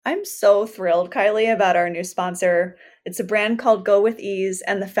I'm so thrilled, Kylie, about our new sponsor. It's a brand called Go With Ease,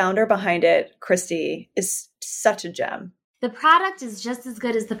 and the founder behind it, Christy, is such a gem. The product is just as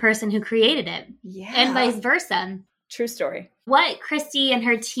good as the person who created it. Yeah. And vice versa. True story. What Christy and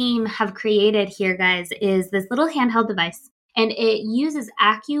her team have created here, guys, is this little handheld device. And it uses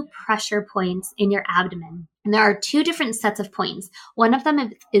acupressure points in your abdomen. And there are 2 different sets of points. One of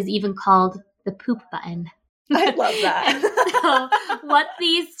them is even called the poop button. I love that. So what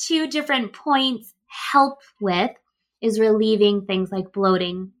these 2 different points help with is relieving things like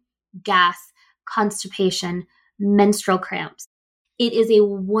bloating, gas, constipation, menstrual cramps. It is a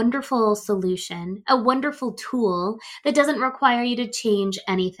wonderful solution, a wonderful tool that doesn't require you to change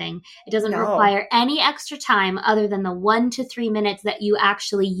anything. It doesn't require any extra time other than the 1 to 3 minutes that you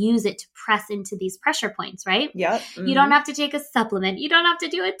actually use it to press into these pressure points, right? Yep. Mm-hmm. You don't have to take a supplement. You don't have to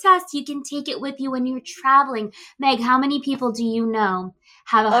do a test. You can take it with you when you're traveling. Meg, how many people do you know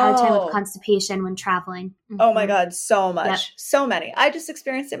have a hard time with constipation when traveling? Mm-hmm. Oh my God, so much. Yep. So many. I just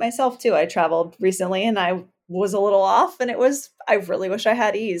experienced it myself too. I traveled recently and I was a little off and I really wish I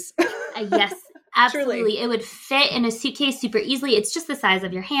had ease. Yes, absolutely. Truly. It would fit in a suitcase super easily. It's just the size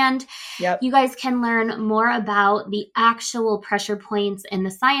of your hand. Yep. You guys can learn more about the actual pressure points and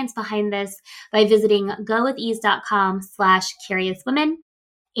the science behind this by visiting gowithease.com/curiouswomen.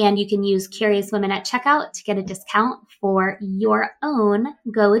 And you can use Curious Women at checkout to get a discount for your own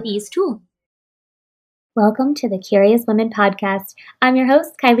Go With Ease tool. Welcome to the Curious Women podcast. I'm your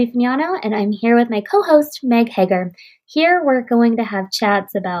host, Kylie Fignano, and I'm here with my co-host, Meg Hager. Here, we're going to have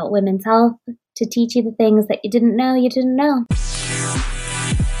chats about women's health to teach you the things that you didn't know.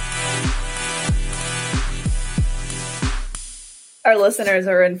 Our listeners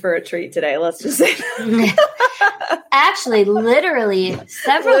are in for a treat today. Let's just say that. Actually, literally,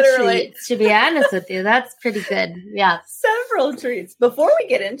 several treats, to be honest with you. That's pretty good. Yeah. Several treats. Before we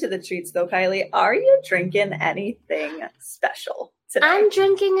get into the treats, though, Kylie, are you drinking anything special today? I'm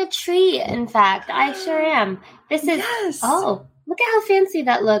drinking a treat, in fact. I sure am. This is, oh, look at how fancy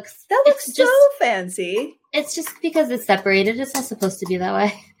that looks. That looks so fancy. It's just because it's separated. It's not supposed to be that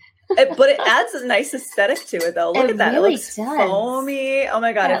way. But it adds a nice aesthetic to it, though. Look at that. Really it looks does. Foamy. Oh,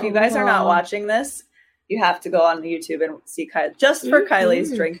 my God. If you guys are not watching this, you have to go on YouTube and see Kylie. Just for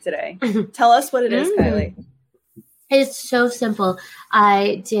Kylie's drink today. Tell us what it is, Kylie. It's so simple.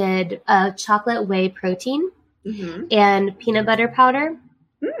 I did a chocolate whey protein and peanut butter powder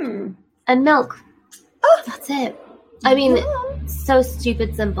and milk. Oh. That's it. I mean, so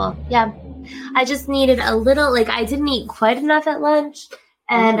stupid simple. Yeah. I just needed a little, I didn't eat quite enough at lunch.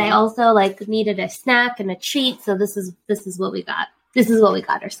 And I also needed a snack and a treat. So this is what we got. This is what we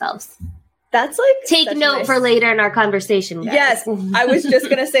got ourselves. That's take note for later in our conversation, guys. Yes. I was just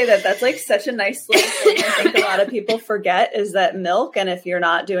going to say that. That's such a nice little thing. I think a lot of people forget is that milk, and if you're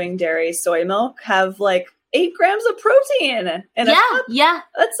not doing dairy, soy milk, have 8 grams of protein in a cup. Yeah.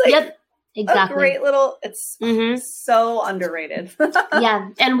 That's exactly. A great little, it's so underrated. Yeah.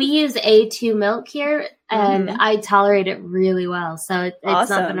 And we use A2 milk here, and I tolerate it really well. So it's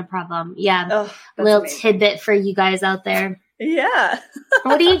not been a problem. Yeah. Oh, a little amazing. tidbit for you guys out there. Yeah.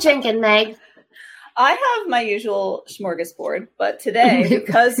 What are you drinking, Meg? I have my usual smorgasbord, but today,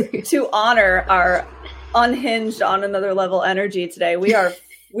 because to honor our unhinged on another level energy today, we are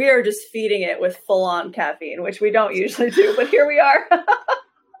just feeding it with full on caffeine, which we don't usually do, but here we are.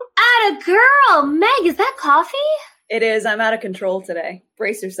 Atta girl, Meg, is that coffee? It is. I'm out of control today.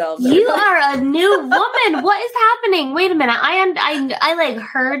 Brace yourselves. You are a new woman. What is happening? Wait a minute. I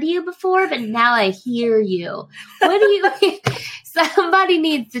heard you before, but now I hear you. What do you? Somebody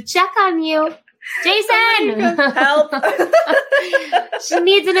needs to check on you. Jason, help. She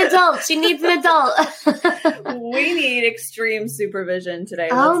needs an adult. We need extreme supervision today.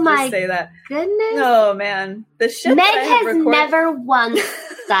 Oh, Let's just say that. Goodness. Oh man, the shit. Meg has never once,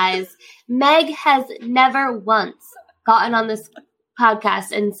 guys. Meg has never once gotten on this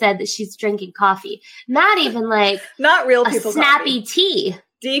podcast and said that she's drinking coffee. Not even not real people snappy coffee. Tea.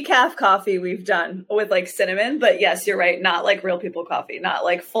 Decaf coffee we've done with cinnamon, but yes, you're right. Not real people coffee. Not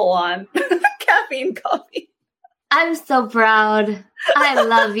full on caffeine coffee. I'm so proud. I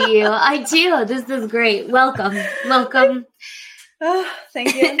love you. I do. This is great. Welcome. Oh,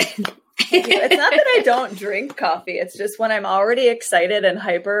 thank you. Thank you. It's not that I don't drink coffee. It's just when I'm already excited and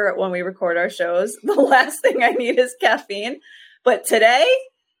hyper when we record our shows, the last thing I need is caffeine. But today,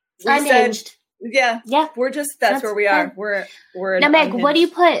 unhinged. Yeah. That's where we are. We're now, Meg, what do you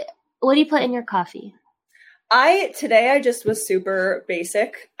put in your coffee? I just was super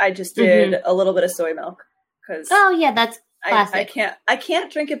basic. I just did a little bit of soy milk because that's classic. I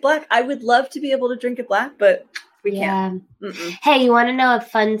can't drink it black. I would love to be able to drink it black, but We can't. Hey, you want to know a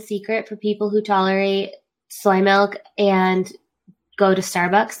fun secret for people who tolerate soy milk and go to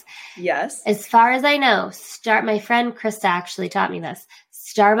Starbucks? Yes. As far as I know, my friend Krista actually taught me this.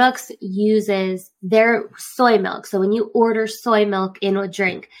 Starbucks uses their soy milk. So when you order soy milk in a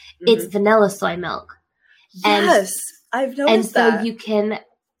drink, it's vanilla soy milk. Yes, I've noticed that. And so you can,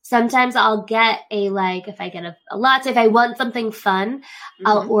 sometimes I'll get if I get a latte, if I want something fun,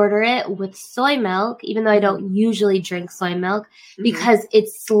 I'll order it with soy milk, even though I don't usually drink soy milk, because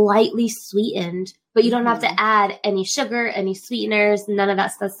it's slightly sweetened, but you don't have to add any sugar, any sweeteners, none of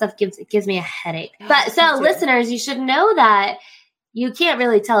that stuff gives me a headache. But so listeners, you should know that you can't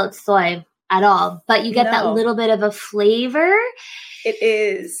really tell it's soy at all, but you get that little bit of a flavor. It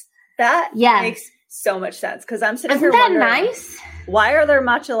is. That makes so much sense, because I'm sitting here wondering, nice? Why are their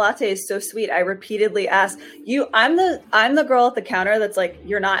matcha lattes so sweet? I repeatedly ask you. I'm the girl at the counter that's like,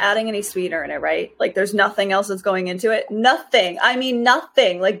 you're not adding any sweetener in it, right? Like, there's nothing else that's going into it. Nothing. I mean,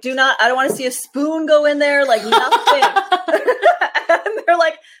 nothing. Like, I don't want to see a spoon go in there. Like, nothing. And they're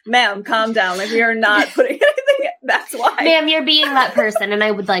like, ma'am, calm down. Like, we are not putting anything in. That's why. Ma'am, you're being that person, and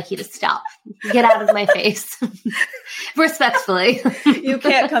I would like you to stop. Get out of my face. Respectfully. You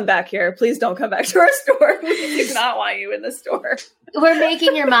can't come back here. Please don't come back to our store. We do not want you in the store. We're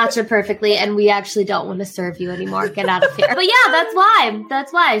making your matcha perfectly, and we actually don't want to serve you anymore. Get out of here. But yeah, that's why.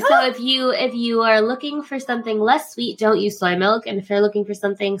 That's why. So if you are looking for something less sweet, don't use soy milk. And if you're looking for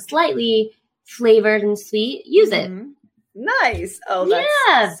something slightly flavored and sweet, use it. Nice. Oh,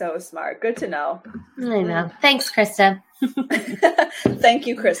 that's so smart. Good to know. I know. Thanks, Krista. Thank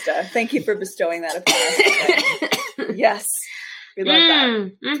you, Krista. Thank you for bestowing that upon us. Yes. We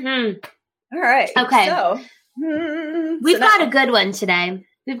love that. All right. Okay. So, we've got a good one today.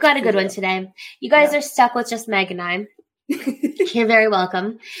 You guys are stuck with just Meg and I. You're very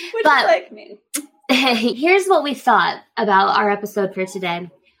welcome. Would you like me? Here's what we thought about our episode for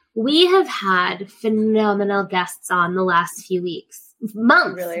today. We have had phenomenal guests on the last few weeks.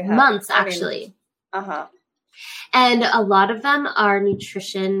 Months, actually. And a lot of them are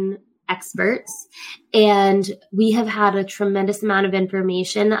nutrition experts. And we have had a tremendous amount of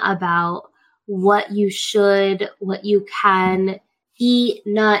information about what you should, what you can eat,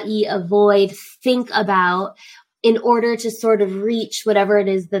 not eat, avoid, think about in order to sort of reach whatever it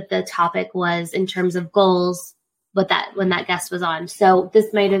is that the topic was in terms of goals when that guest was on. So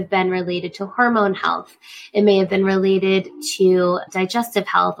this might have been related to hormone health. It may have been related to digestive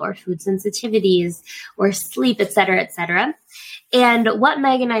health or food sensitivities or sleep, et cetera, et cetera. And what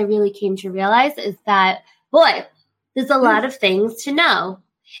Meg and I really came to realize is that, boy, there's a lot of things to know,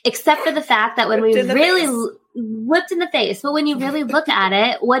 except for the fact that when we really whipped in the face, but when you really look at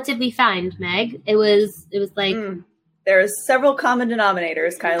it, what did we find, Meg? It was like, there's several common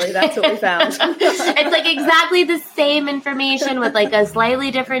denominators, Kylie. That's what we found. It's like exactly the same information with like a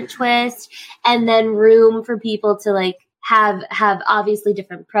slightly different twist, and then room for people to like have obviously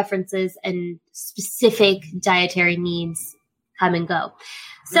different preferences and specific dietary needs come and go.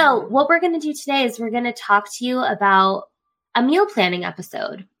 So what we're going to do today is we're going to talk to you about a meal planning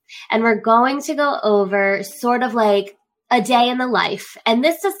episode, and we're going to go over sort of like a day in the life. And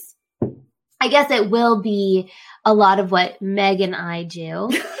this is, I guess it will be a lot of what Meg and I do,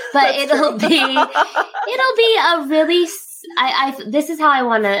 but it'll be a really, this is how I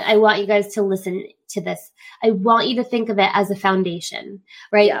want you guys to listen to this. I want you to think of it as a foundation,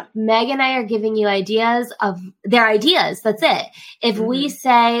 right? Yeah. Meg and I are giving you ideas of their ideas. That's it. If we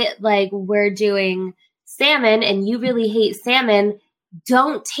say like we're doing salmon and you really hate salmon,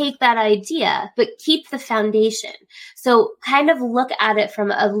 don't take that idea, but keep the foundation. So kind of look at it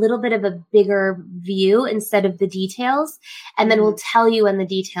from a little bit of a bigger view instead of the details. And then we'll tell you when the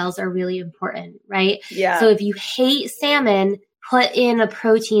details are really important, right? Yeah. So if you hate salmon, put in a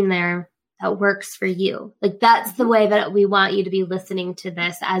protein there that works for you. Like that's the way that we want you to be listening to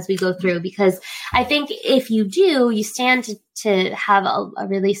this as we go through, because I think if you do, you stand to have a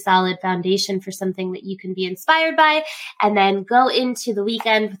really solid foundation for something that you can be inspired by, and then go into the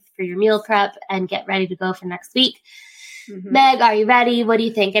weekend for your meal prep and get ready to go for next week. Meg, are you ready? What do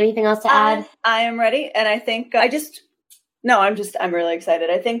you think? Anything else to add? I am ready. And I think I'm really excited.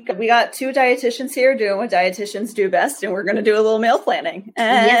 I think we got two dietitians here doing what dietitians do best, and we're going to do a little meal planning.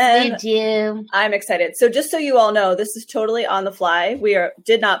 And yes, we do. I'm excited. So just so you all know, this is totally on the fly. We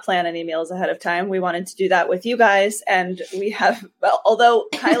did not plan any meals ahead of time. We wanted to do that with you guys. And we have, although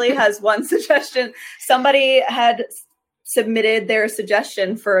Kylie has one suggestion, somebody had submitted their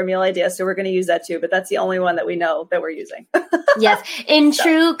suggestion for a meal idea, so we're going to use that too, but that's the only one that we know that we're using. Yes. In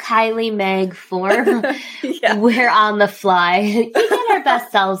true Kylie Meg form, we're on the fly. We get our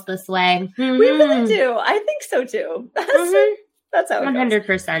best selves this way. Mm-hmm. We really do. I think so too. That's how it 100%.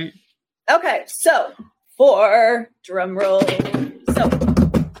 goes. Okay, so for drum roll. So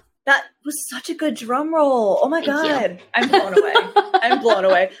that was such a good drum roll. Oh my God. I'm blown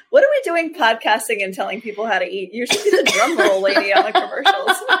away. What are we doing podcasting and telling people how to eat? You should be the drum roll lady on the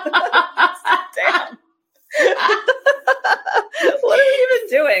commercials. Damn. What are we even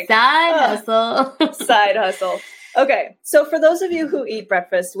doing? Side hustle. Okay. So for those of you who eat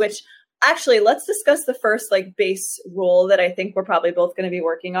breakfast, which actually, let's discuss the first base rule that I think we're probably both going to be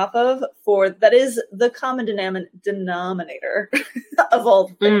working off of that is the common denominator of all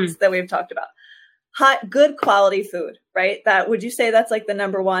the things that we've talked about. Good quality food, right? Would you say that's the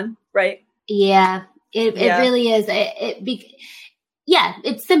number one, right? Yeah, it really is.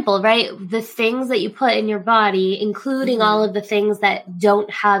 It's simple, right? The things that you put in your body, including all of the things that don't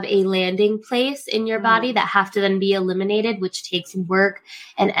have a landing place in your body that have to then be eliminated, which takes work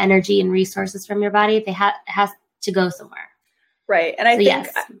and energy and resources from your body. It has to go somewhere. Right. And I think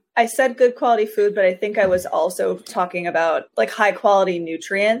I said good quality food, but I think I was also talking about high quality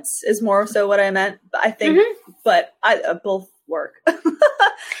nutrients is more so what I meant. I think, but both work.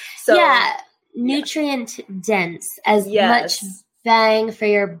 Nutrient dense as much bang for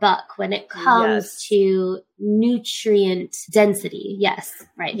your buck when it comes to nutrient density. Yes.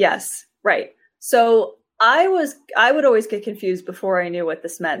 Right. Yes. Right. So I would always get confused before I knew what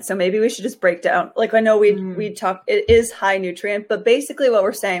this meant. So maybe we should just break down. I know we talk, it is high nutrient, but basically what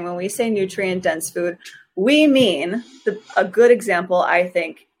we're saying when we say nutrient dense food, we mean a good example, I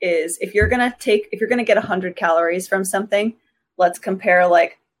think, is if you're going to get 100 calories from something, let's compare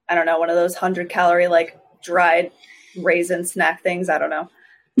I don't know, one of those 100 calorie, dried raisin snack things. I don't know.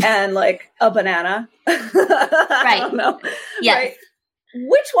 And a banana. Right. I don't know. Yes. Right?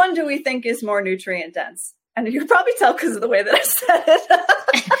 Which one do we think is more nutrient dense? And you can probably tell because of the way that I said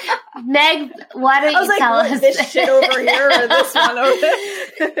it. Meg, why don't you tell us this shit over here or this one over there?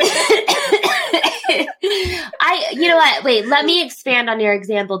 You know what? Wait, let me expand on your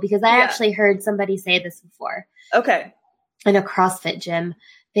example because I actually heard somebody say this before. Okay. In a CrossFit gym,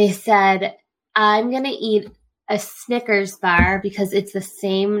 they said, I'm going to eat a Snickers bar because it's the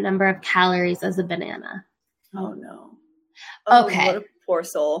same number of calories as a banana. Oh, no. Okay. What a poor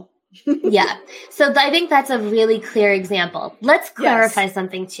soul. Yeah. So I think that's a really clear example. Let's clarify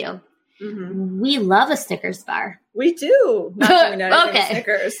something too. Mm-hmm. We love a Snickers bar. We do. Not okay.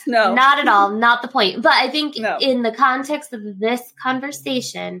 Snickers. No. Not at all. Not the point. But I think in the context of this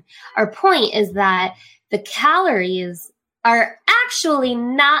conversation, our point is that the calories are actually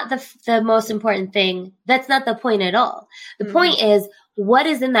not the most important thing. That's not the point at all. The point is what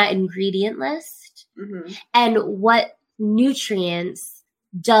is in that ingredient list and what nutrients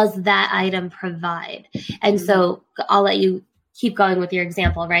does that item provide. And so I'll let you keep going with your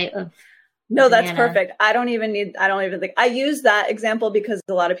example, right? No, that's perfect. I don't even think I use that example because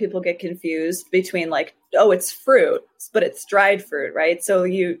a lot of people get confused between it's fruit, but it's dried fruit, right? So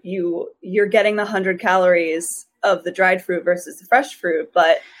you're getting the 100 calories of the dried fruit versus the fresh fruit,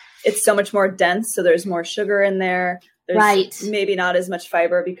 but it's so much more dense. So there's more sugar in there. There's maybe not as much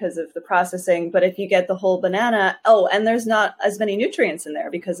fiber because of the processing, but if you get the whole banana, and there's not as many nutrients in there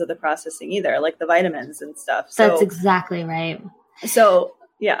because of the processing either, like the vitamins and stuff. So that's exactly right. So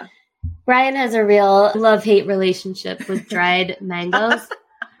yeah. Brian has a real love-hate relationship with dried mangoes.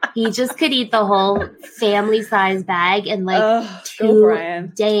 He just could eat the whole family-size bag in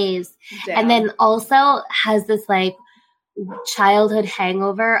 2 days. Damn. And then also has this childhood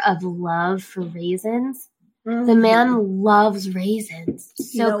hangover of love for raisins. Mm-hmm. The man loves raisins.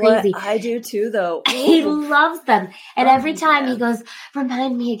 So crazy. What? I do too, though. He loves them. And every time he goes,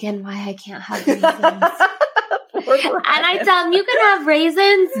 remind me again why I can't have raisins. And I tell him, you can have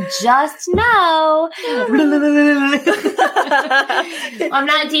raisins, just know. I'm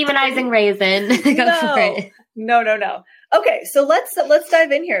not demonizing raisin. Go for it. No. Okay, so let's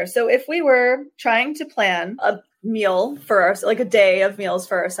dive in here. So if we were trying to plan a meal for us, a day of meals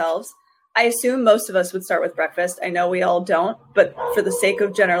for ourselves, I assume most of us would start with breakfast. I know we all don't, but for the sake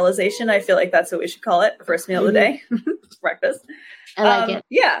of generalization, I feel like that's what we should call it. First meal of the day, breakfast. I like it.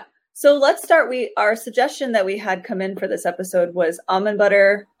 Yeah. So let's start. Our suggestion that we had come in for this episode was almond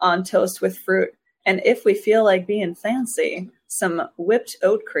butter on toast with fruit. And if we feel like being fancy, some whipped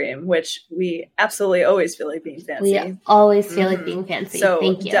oat cream, which we absolutely always feel like being fancy. We always feel like being fancy. So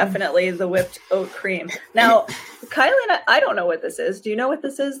thank you. Definitely the whipped oat cream. Now, Kylie and I don't know what this is. Do you know what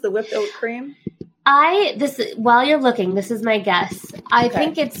this is? The whipped oat cream? While you're looking, this is my guess. I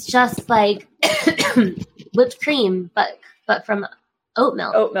think it's just like whipped cream, but from oat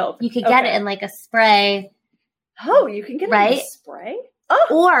milk. Oat milk. You could get it in like a spray. Oh, you can get it in a spray? Oh.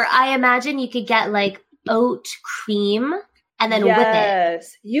 Or I imagine you could get like oat cream and then whip it.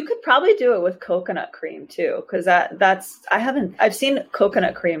 Yes. You could probably do it with coconut cream too, because I've seen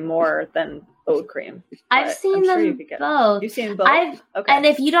coconut cream more than oat cream. I've seen them both. You've seen both? Okay. And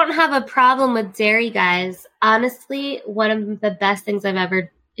if you don't have a problem with dairy, guys, honestly, one of the best things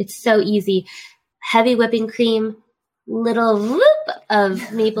it's so easy. Heavy whipping cream, little whoop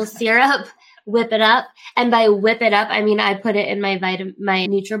of maple syrup, whip it up. And by whip it up, I mean, I put it in my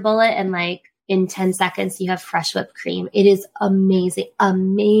NutriBullet and like in 10 seconds, you have fresh whipped cream. It is amazing.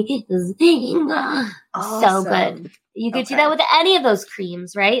 Amazing. Awesome. So good. You could do that with any of those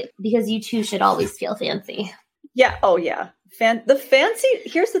creams, right? Because you too should always feel fancy. Yeah. Oh, yeah. Here's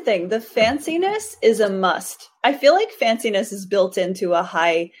the thing. The fanciness is a must. I feel like fanciness is built into a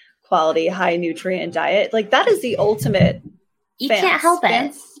high quality, high nutrient diet. Like that is the ultimate. You can't help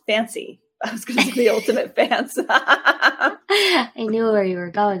it. Fancy. I was going to say the ultimate fans. I knew where you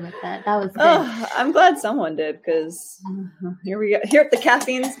were going with that. That was good. Oh, I'm glad someone did because here we go. Here the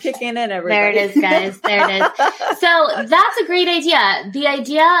caffeine's kicking in, everybody. There it is, guys. There it is. So that's a great idea. The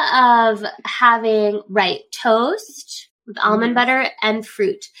idea of having, toast with almond butter and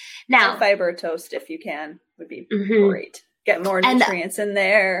fruit. Now, and fiber toast, if you can, would be great. Get more nutrients in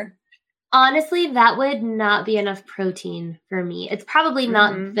there. Honestly, that would not be enough protein for me. It's probably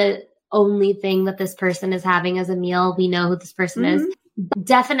not the only thing that this person is having as a meal. We know who this person is.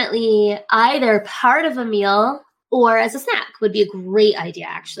 Definitely either part of a meal or as a snack would be a great idea,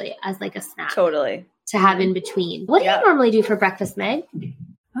 actually, as like a snack. Totally. To have in between. What do you normally do for breakfast, Meg?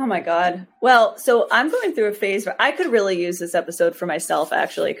 Oh my God. Well, so I'm going through a phase where I could really use this episode for myself,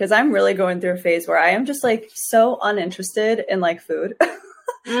 actually, because I'm really going through a phase where I am just like so uninterested in like food.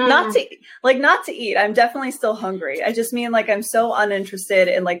 Not to eat. I'm definitely still hungry. I just mean like I'm so uninterested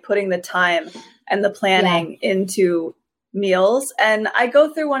in like putting the time and the planning into meals. And I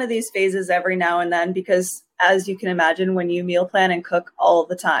go through one of these phases every now and then because as you can imagine, when you meal plan and cook all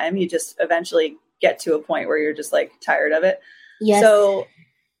the time, you just eventually get to a point where you're just like tired of it. Yes.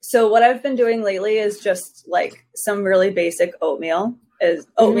 So what I've been doing lately is just like some really basic oatmeal.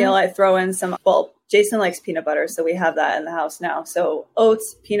 I throw in some, Jason likes peanut butter, so we have that in the house now. So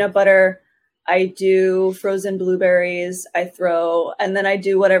oats, peanut butter, I do frozen blueberries, and then I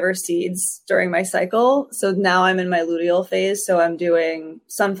do whatever seeds during my cycle. So now I'm in my luteal phase, so I'm doing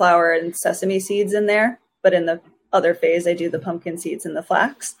sunflower and sesame seeds in there. But in the other phase, I do the pumpkin seeds and the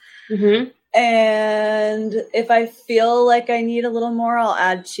flax. And if I feel like I need a little more, I'll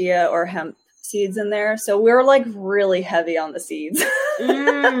add chia or hemp seeds in there. So we're like really heavy on the seeds.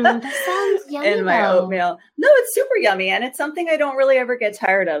 That sounds yummy. In my oatmeal. No, it's super yummy. And it's something I don't really ever get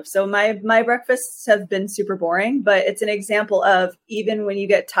tired of. So my breakfasts have been super boring, but it's an example of even when you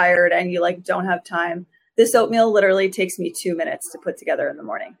get tired and you like don't have time, this oatmeal literally takes me 2 minutes to put together in the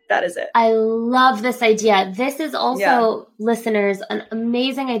morning. That is it. I love this idea. This is also, listeners, an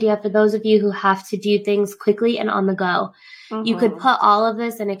amazing idea for those of you who have to do things quickly and on the go. You could put all of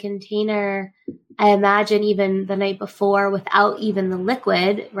this in a container, I imagine even the night before without even the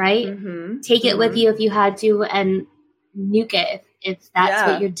liquid, right? Take it with you if you had to and nuke it if that's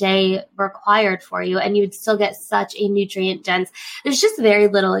what your day required for you. And you'd still get such a nutrient dense. There's just very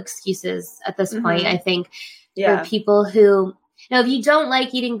little excuses at this point, I think, for people who, if you don't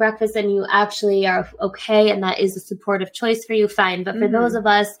like eating breakfast and you actually are okay and that is a supportive choice for you, fine. But for those of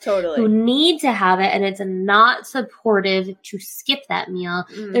us who need to have it and it's not supportive to skip that meal,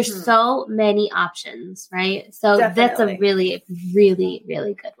 there's so many options, right? So that's a really, really,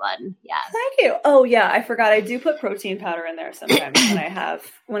 really good one. Yeah. Thank you. Oh yeah, I forgot. I do put protein powder in there sometimes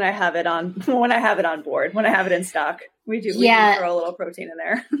when I have it on board, when I have it in stock. We do throw a little protein in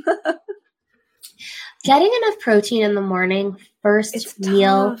there. Getting enough protein in the morning, first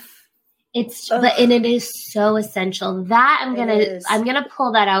meal, and it is so essential. That I'm gonna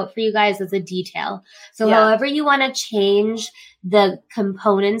pull that out for you guys as a detail. So however you want to change the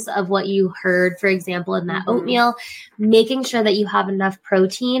components of what you heard, for example, in that oatmeal, making sure that you have enough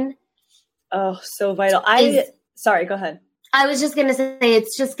protein. Oh, so vital. Sorry, go ahead. I was just going to say,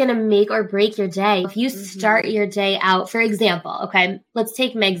 it's just going to make or break your day. If you start your day out, for example, okay, let's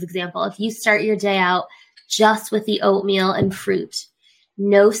take Meg's example. If you start your day out just with the oatmeal and fruit,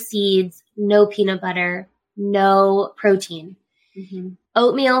 no seeds, no peanut butter, no protein.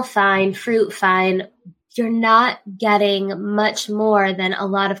 Oatmeal, fine. Fruit, fine. You're not getting much more than a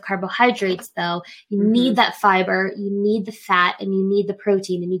lot of carbohydrates, though. You need that fiber, you need the fat, and you need the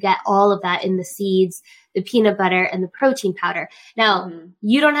protein, and you get all of that in the seeds, the peanut butter, and the protein powder. Now,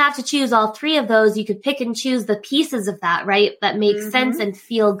 you don't have to choose all three of those. You could pick and choose the pieces of that, right? That make sense and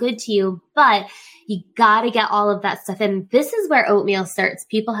feel good to you, but you got to get all of that stuff in. This is where oatmeal starts.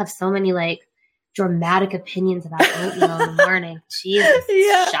 People have so many like dramatic opinions about oatmeal in the morning. Jesus,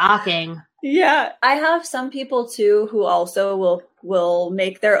 it's shocking. Yeah. I have some people too who also will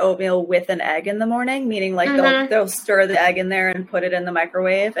make their oatmeal with an egg in the morning, meaning like they'll stir the egg in there and put it in the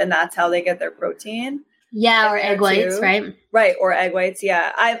microwave, and that's how they get their protein. Yeah, or egg whites, right? Right, or egg whites,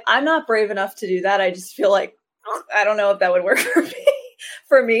 yeah. I'm not brave enough to do that. I just feel like, I don't know if that would work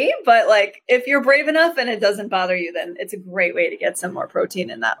for me, but like if you're brave enough and it doesn't bother you, then it's a great way to get some more protein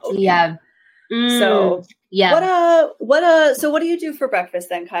in that oatmeal. Yeah. So so what do you do for breakfast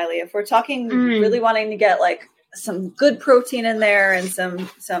then, Kylie? If we're talking really wanting to get like some good protein in there and some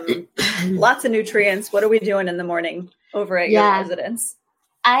lots of nutrients, what are we doing in the morning over at your residence?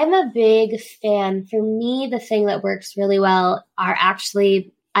 I'm a big fan. For me, the thing that works really well are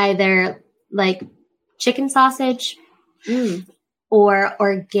actually either like chicken sausage or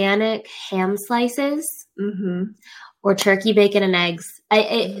organic ham slices or turkey bacon and eggs.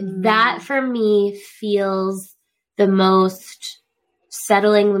 That for me feels the most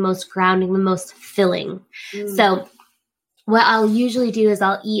settling, the most grounding, the most filling. So what I'll usually do is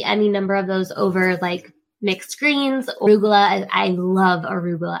I'll eat any number of those over like mixed greens, arugula. I love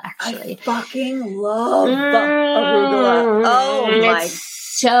arugula, actually. I fucking love arugula. Oh my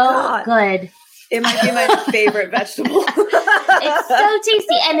so God. Good. It might be my favorite vegetable. It's so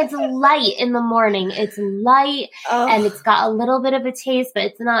tasty, and it's light in the morning. It's light, and it's got a little bit of a taste, but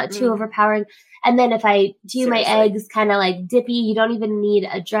it's not too overpowering. And then if I do my eggs kind of like dippy, you don't even need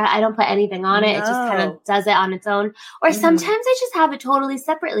I don't put anything on it. It just kind of does it on its own. Or sometimes I just have it totally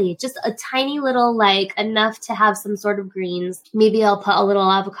separately. Just a tiny little, like enough to have some sort of greens. Maybe I'll put a little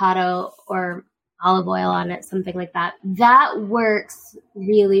avocado or olive oil on it, something like that. That works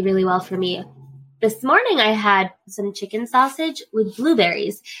really, really well for me. This morning I had some chicken sausage with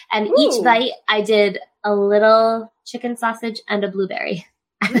blueberries, and each bite I did a little chicken sausage and a blueberry.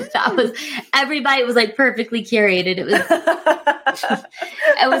 That was, every bite was like perfectly curated. It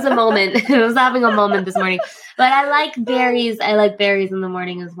was a moment. I was having a moment this morning, but I like berries. I like berries in the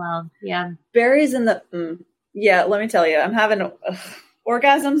morning as well. Yeah. Berries in the, yeah, let me tell you, I'm having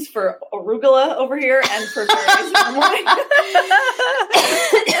orgasms for arugula over here and for berries in the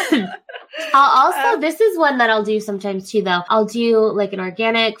morning. Also, this is one that I'll do sometimes too, though. I'll do like an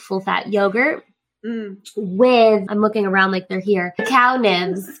organic full fat yogurt with, I'm looking around like they're here, cow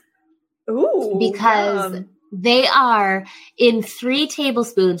nibs. Ooh, because they are in 3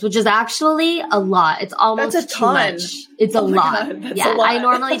 tablespoons, which is actually a lot. It's almost too much. It's a lot. God, yeah, a lot. I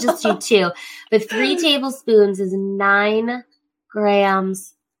normally just do 2, but 3 tablespoons is 9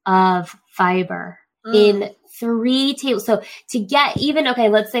 grams of fiber in 3 tablespoons. So to get even, okay,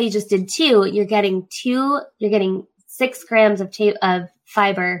 let's say you just did 2, you're getting 6 grams of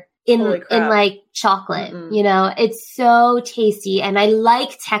fiber in like chocolate, you know, it's so tasty. And I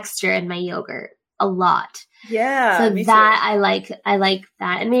like texture in my yogurt a lot. Yeah. So that too. I like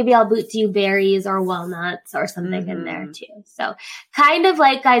that. And maybe I'll do berries or walnuts or something in there too. So kind of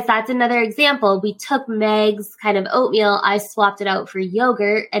like, guys, that's another example. We took Meg's kind of oatmeal. I swapped it out for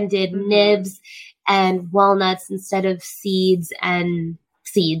yogurt and did nibs and walnuts instead of seeds and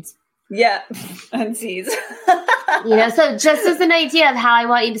seeds. Yeah. And seeds. You know, so just as an idea of how I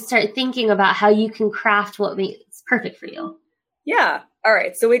want you to start thinking about how you can craft what makes perfect for you. Yeah. All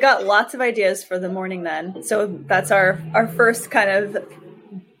right. So we got lots of ideas for the morning then. So that's our first kind of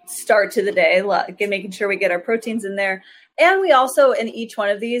start to the day, making sure we get our proteins in there. And we also, in each one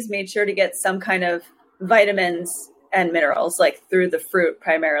of these, made sure to get some kind of vitamins and minerals, like through the fruit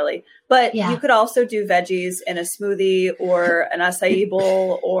primarily. But you could also do veggies in a smoothie or an acai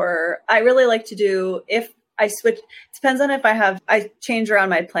bowl, or I really like to do, if I switch, depends on if I change around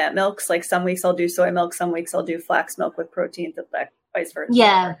my plant milks. Like some weeks I'll do soy milk, some weeks I'll do flax milk with protein, vice versa.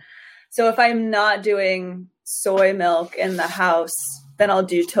 Yeah. So if I'm not doing soy milk in the house, then I'll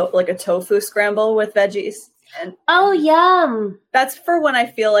do like a tofu scramble with veggies. And yum. That's for when I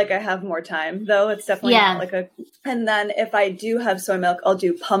feel like I have more time, though. It's definitely not like and then if I do have soy milk, I'll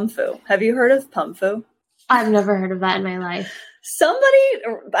do pumfu. Have you heard of pumfu? I've never heard of that in my life.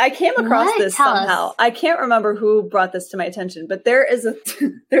 I came across this Tell somehow. us. I can't remember who brought this to my attention, but there's a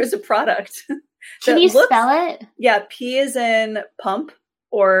product. Can you spell it? Yeah, P is in pump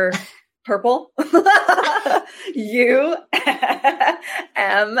or purple. U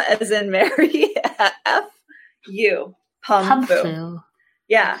M as in Mary, F-U, pumfu.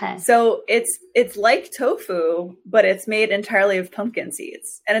 Yeah. Okay. So it's like tofu, but it's made entirely of pumpkin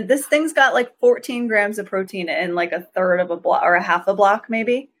seeds. And this thing's got like 14 grams of protein in like a third of a block or a half a block,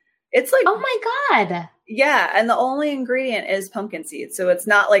 maybe. It's like, oh my God. Yeah. And the only ingredient is pumpkin seeds. So it's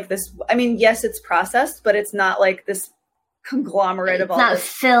not like this. I mean, yes, it's processed, but it's not like this conglomerate of all this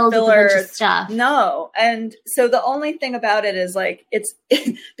filled with a bunch of stuff. No. And so the only thing about it is like it's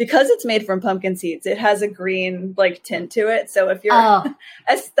because it's made from pumpkin seeds, it has a green like tint to it. So if you're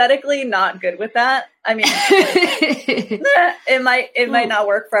aesthetically not good with that, I mean it might not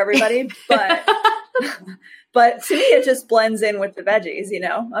work for everybody, but but to me it just blends in with the veggies, you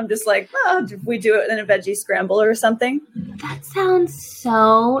know. I'm just like, we do it in a veggie scramble or something. That sounds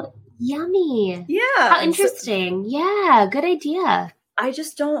so yummy. Yeah. How interesting. Yeah. Good idea. I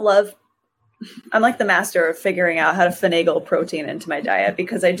just don't love, I'm like the master of figuring out how to finagle protein into my diet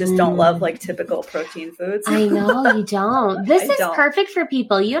because I just don't love like typical protein foods. I know you don't. This is perfect for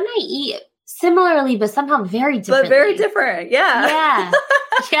people. You and I eat similarly, but somehow very different. But very different. Yeah. Yeah.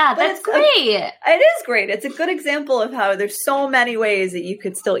 Yeah. That's great. It is great. It's a good example of how there's so many ways that you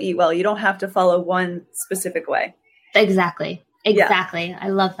could still eat well. You don't have to follow one specific way. Exactly. Exactly. Yeah. I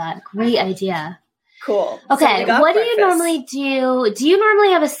love that. Great idea. Cool. Okay. So what do you normally do? Do you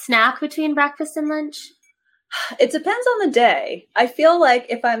normally have a snack between breakfast and lunch? It depends on the day. I feel like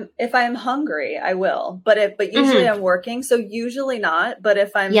if I'm hungry, I will, but usually I'm working. So usually not, but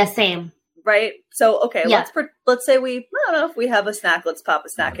if I'm, same. Right. So, okay, let's say I don't know if we have a snack, let's pop a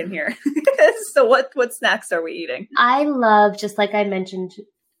snack in here. So what snacks are we eating? I love, just like I mentioned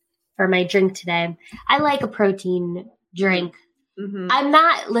for my drink today, I like a protein drink.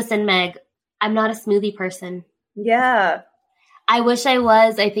 Mm-hmm. Listen, Meg, I'm not a smoothie person. Yeah. I wish I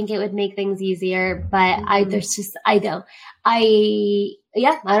was. I think it would make things easier, but I don't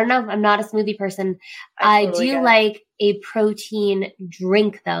know. I'm not a smoothie person. I do like a protein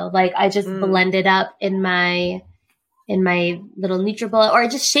drink though. Like I just blend it up in my little NutriBullet, or I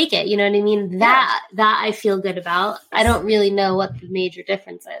just shake it. You know what I mean? That I feel good about. I don't really know what the major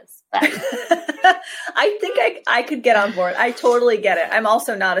difference is, but I think I could get on board. I totally get it. I'm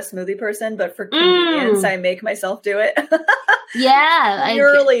also not a smoothie person, but for convenience, I make myself do it. Yeah.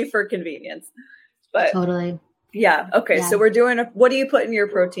 Purely for convenience. But totally. Yeah. Okay. Yeah. So we're doing what do you put in your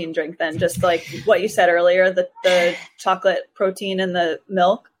protein drink then? Just like what you said earlier, the chocolate protein and the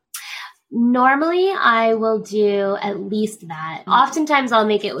milk? Normally, I will do at least that. Oftentimes, I'll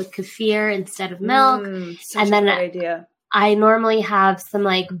make it with kefir instead of milk. Such a good idea. I normally have some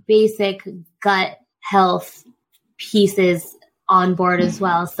like basic gut health pieces on board as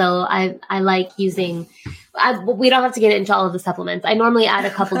well. So I like using, we don't have to get into all of the supplements. I normally add a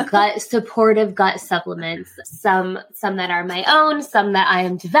couple supportive gut supplements, some that are my own, some that I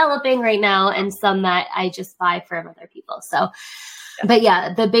am developing right now, and some that I just buy from other people. So, but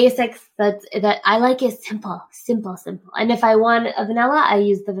yeah, the basics that I like is simple. And if I want a vanilla, I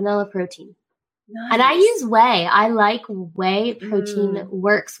use the vanilla protein. Nice. And I use whey. I like whey. Protein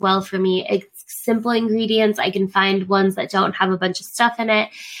works well for me. It's simple ingredients. I can find ones that don't have a bunch of stuff in it.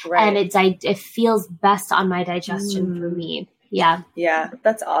 Right. And it feels best on my digestion for me. Yeah. Yeah.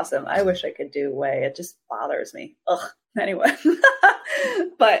 That's awesome. I wish I could do whey. It just bothers me. Ugh. Anyway.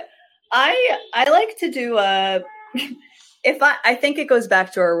 But I like to do I think it goes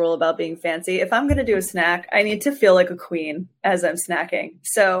back to our rule about being fancy. If I'm going to do a snack, I need to feel like a queen as I'm snacking.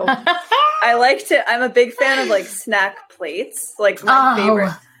 So I'm a big fan of like snack plates, like my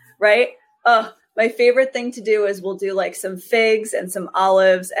favorite, right? My favorite thing to do is we'll do like some figs and some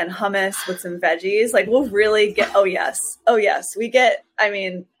olives and hummus with some veggies. Like we'll really get, oh yes. I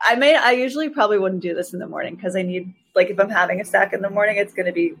usually probably wouldn't do this in the morning because I need, like if I'm having a snack in the morning, it's going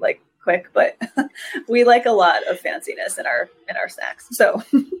to be like quick, but we like a lot of fanciness in our snacks. So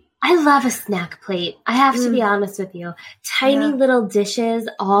I love a snack plate. I have to be honest with you. Tiny little dishes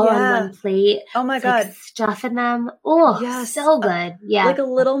all on one plate. Oh my God. Like stuff in them. Oh, yes. So good. Yeah. Like a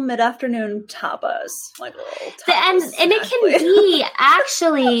little mid-afternoon tapas. Like a little tapas. And it can be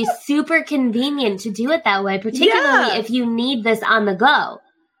actually super convenient to do it that way, particularly if you need this on the go.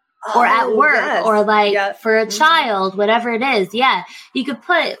 Or at work or like for a child, whatever it is. Yeah. You could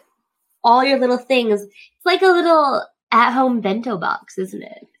put all your little things. It's like a little at-home bento box, isn't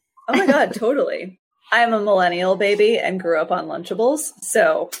it? Oh my God, totally. I am a millennial baby and grew up on Lunchables,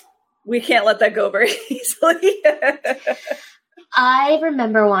 so we can't let that go very easily. I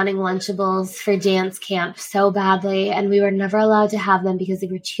remember wanting Lunchables for dance camp so badly, and we were never allowed to have them because they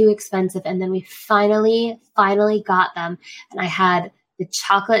were too expensive. And then we finally got them, and I had the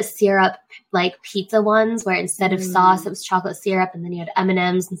chocolate syrup, like pizza ones where instead of sauce, it was chocolate syrup, and then you had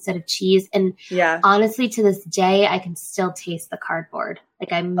M&Ms instead of cheese. And honestly, to this day, I can still taste the cardboard.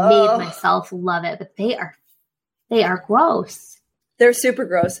 Like I made myself love it, but they are gross. They're super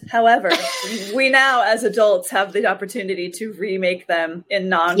gross. However, we now as adults have the opportunity to remake them in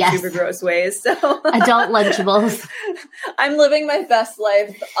non-super gross ways. So adult Lunchables. I'm living my best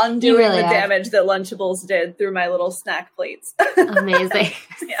life, undoing the damage that Lunchables did through my little snack plates. Amazing.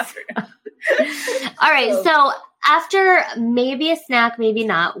 All right. So after maybe a snack, maybe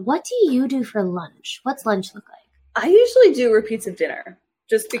not, what do you do for lunch? What's lunch look like? I usually do repeats of dinner.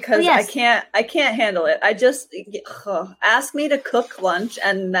 Just because I can't handle it. I just ask me to cook lunch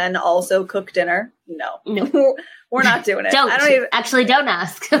and then also cook dinner. No. We're not doing it. Don't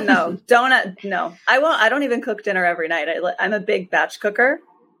ask. No. I don't even cook dinner every night. I'm a big batch cooker.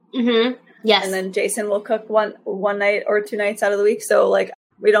 Mm-hmm. Yes. And then Jason will cook one night or 2 nights out of the week. So like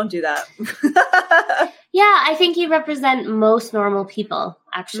we don't do that. Yeah, I think you represent most normal people,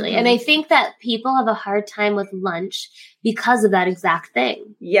 actually. Mm-hmm. And I think that people have a hard time with lunch because of that exact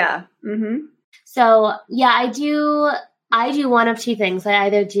thing. Yeah. Mm-hmm. So, yeah, I do one of two things. I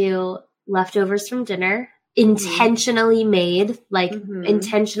either do leftovers from dinner, intentionally made, like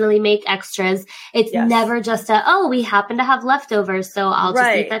intentionally make extras. It's never just we happen to have leftovers, so I'll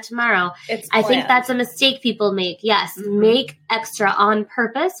just eat that tomorrow. I think that's a mistake people make. Yes, make extra on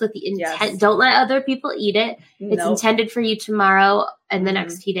purpose with the intent. Yes. Don't let other people eat it. It's intended for you tomorrow and the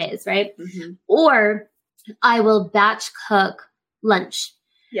next few days, right? Mm-hmm. Or I will batch cook lunch.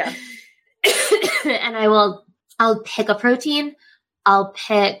 Yeah. And I'll pick a protein. I'll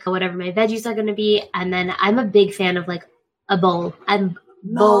pick whatever my veggies are going to be. And then I'm a big fan of like a bowl.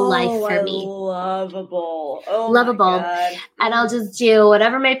 Bowl life for me. Love a bowl. Love a bowl. God. And I'll just do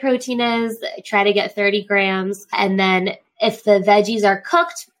whatever my protein is, try to get 30 grams. And then if the veggies are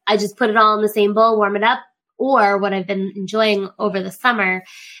cooked, I just put it all in the same bowl, warm it up. Or what I've been enjoying over the summer,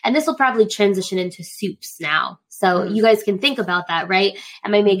 and this will probably transition into soups now. So you guys can think about that, right?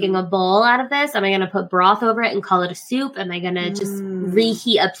 Am I making a bowl out of this? Am I going to put broth over it and call it a soup? Am I going to just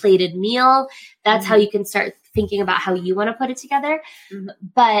reheat a plated meal? That's how you can start thinking about how you want to put it together.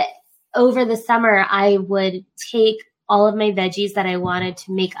 But over the summer, I would take all of my veggies that I wanted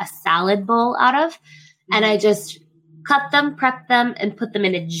to make a salad bowl out of, and I just cut them, prep them, and put them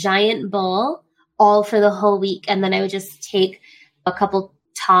in a giant bowl all for the whole week. And then I would just take a couple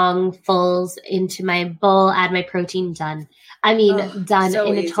tonguefuls into my bowl, add my protein, done. I mean, done so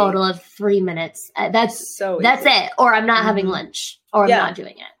in a total of 3 minutes. That's it. Or I'm not having lunch, or I'm not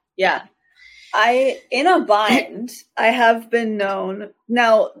doing it. Yeah. In a bind, I have been known.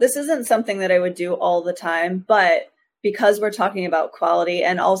 Now, this isn't something that I would do all the time, but because we're talking about quality,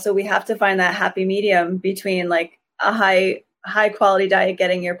 and also we have to find that happy medium between like a high quality diet,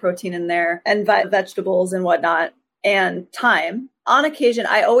 getting your protein in there and vegetables and whatnot, and time. On occasion,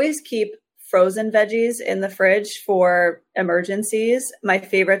 I always keep frozen veggies in the fridge for emergencies. My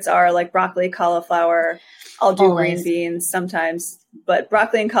favorites are like broccoli, cauliflower. I'll do green beans sometimes, but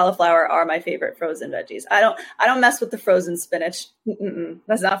broccoli and cauliflower are my favorite frozen veggies. I don't mess with the frozen spinach.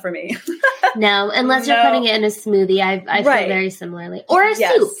 That's not for me. No, unless you're putting it in a smoothie. I feel very similarly. Or a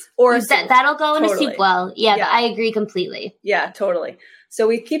soup. Or a soup. That'll go in a soup well. Yeah, I agree completely. Yeah, totally. So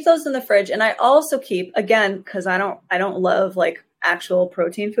we keep those in the fridge. And I also keep, again, because I don't love like actual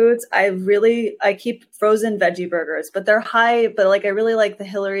protein foods. I keep frozen veggie burgers, but they're high, but like I really like the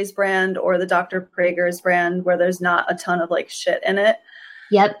Hillary's brand or the Dr. Prager's brand where there's not a ton of like shit in it.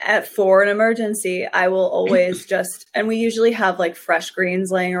 Yep. For an emergency, I will always and we usually have like fresh greens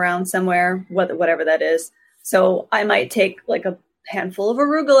laying around somewhere, whatever that is. So I might take like a handful of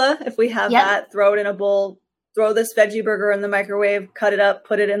arugula if we have that, throw it in a bowl, throw this veggie burger in the microwave, cut it up,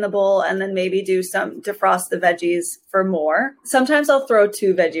 put it in the bowl, and then maybe defrost the veggies for more. Sometimes I'll throw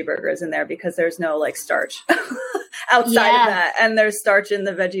 2 veggie burgers in there because there's no like starch outside of that. And there's starch in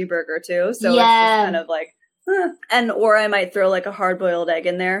the veggie burger too. So it's just kind of like, or I might throw like a hard boiled egg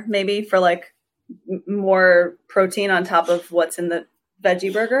in there maybe for like more protein on top of what's in the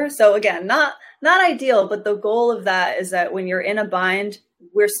veggie burger. So again, not ideal, but the goal of that is that when you're in a bind,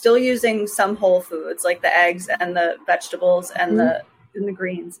 we're still using some whole foods like the eggs and the vegetables and the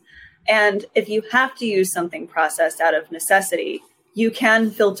greens. And if you have to use something processed out of necessity, you can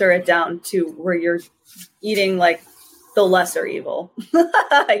filter it down to where you're eating like the lesser evil,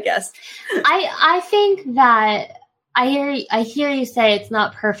 I guess. I think that I hear you say it's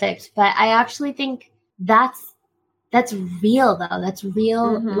not perfect, but I actually think that's real though. That's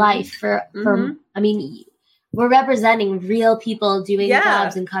real life for I mean, we're representing real people doing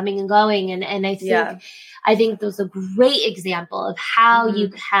jobs and coming and going. And I think that's a great example of how you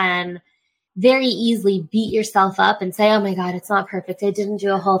can very easily beat yourself up and say, oh my God, it's not perfect. I didn't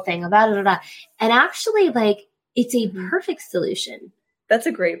do a whole thing about it. And actually, like, it's a perfect solution. That's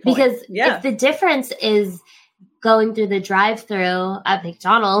a great point. Because if the difference is going through the drive-through at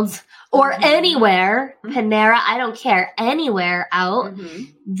McDonald's or anywhere, Panera, I don't care, anywhere out,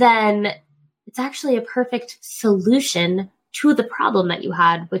 then it's actually a perfect solution to the problem that you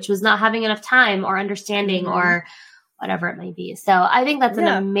had, which was not having enough time or understanding or whatever it may be. So I think that's an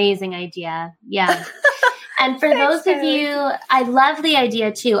amazing idea. Yeah. And for those of you, I love the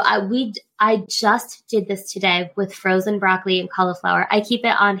idea too. I just did this today with frozen broccoli and cauliflower. I keep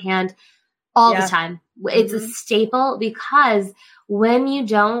it on hand all the time. It's a staple because when you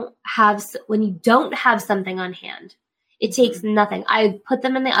don't have something on hand, it takes nothing. I put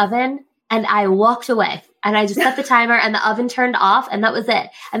them in the oven and I walked away and I just set the timer and the oven turned off and that was it.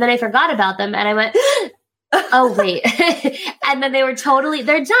 And then I forgot about them and I went, oh, wait. And then they're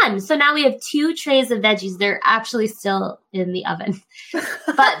done. So now we have 2 trays of veggies. They're actually still in the oven,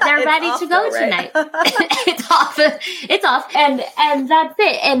 but they're ready to go tonight. It's off. It's off. And that's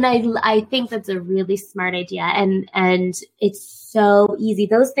it. And I think that's a really smart idea. And it's so easy.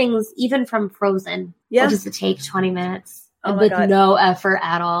 Those things, even from frozen, what does it take? 20 minutes with no effort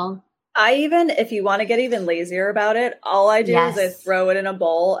at all. If you want to get even lazier about it, all I do is I throw it in a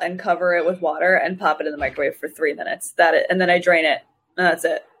bowl and cover it with water and pop it in the microwave for 3 minutes. And then I drain it. And that's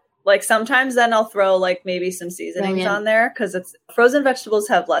it. Like sometimes then I'll throw like maybe some seasonings on there because it's frozen vegetables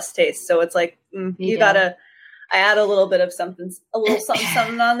have less taste. So it's like, I add a little bit of something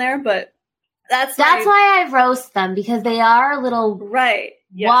on there, but that's why I roast them because they are a little watery.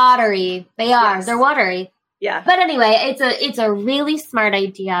 They're watery. Yeah. But anyway, it's a really smart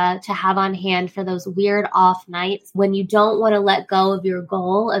idea to have on hand for those weird off nights when you don't want to let go of your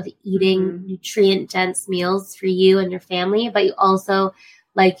goal of eating nutrient dense meals for you and your family, but you also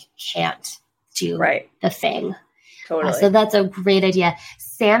like can't do the thing. Totally. So that's a great idea.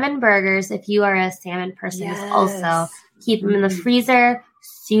 Salmon burgers, if you are a salmon person, is also keep them in the freezer.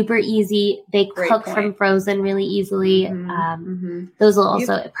 Super easy. They cook from frozen really easily. Those will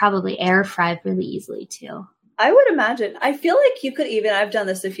also probably air fry really easly too. I would imagine. I feel like you could I've done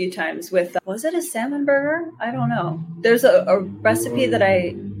this a few times with, was it a salmon burger? I don't know. There's a recipe that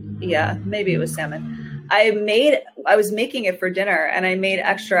maybe it was salmon. I was making it for dinner and I made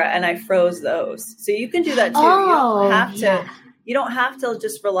extra and I froze those. So you can do that too. You don't have to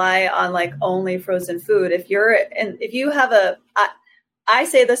just rely on like only frozen food. If you have I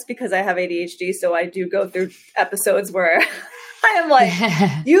say this because I have ADHD, so I do go through episodes where I am like,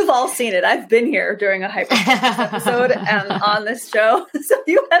 you've all seen it. I've been here during a hyperfocus episode and on this show, so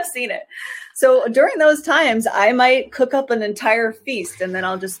you have seen it. So during those times, I might cook up an entire feast and then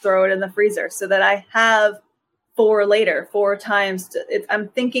I'll just throw it in the freezer so that I have 4 times. I'm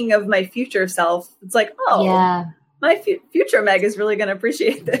thinking of my future self. It's like, my future Meg is really going to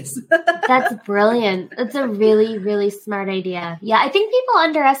appreciate this. That's brilliant. That's a really, really smart idea. Yeah, I think people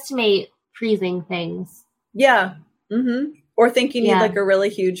underestimate freezing things. Yeah. Or think you need like a really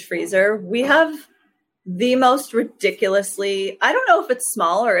huge freezer. We have the most ridiculously, I don't know if it's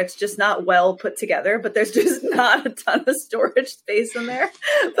small or it's just not well put together, but there's just not a ton of storage space in there.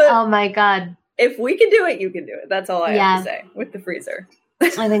 But oh my God. If we can do it, you can do it. That's all I have to say with the freezer.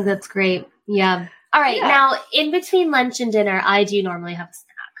 I think that's great. Yeah. All right. Now, in between lunch and dinner, I do normally have a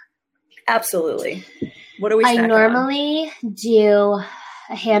snack. Absolutely. What do we snack I normally do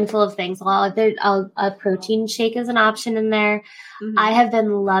a handful of things. A protein shake is an option in there. I have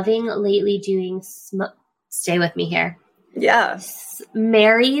been loving lately doing, stay with me here. Yeah.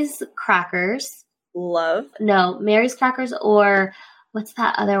 Mary's crackers. Love. No, Mary's crackers or what's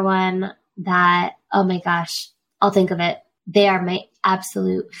that other one that, oh my gosh, I'll think of it. They are my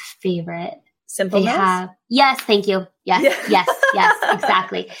absolute favorite. Simple Mills? Yes, thank you. Yes, yes,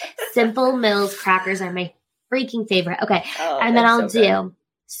 exactly. Simple Mills crackers are my freaking favorite. Okay. And then I'll do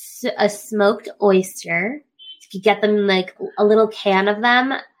a smoked oyster. You get them like a little can of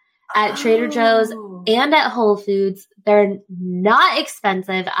them at Trader Joe's and at Whole Foods. They're not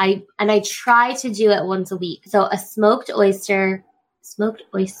expensive. I try to do it once a week. So a smoked oyster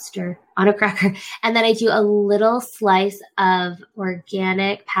on a cracker. And then I do a little slice of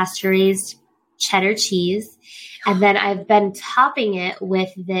organic pasture-raised cheddar cheese. And then I've been topping it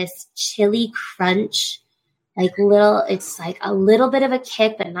with this chili crunch, it's like a little bit of a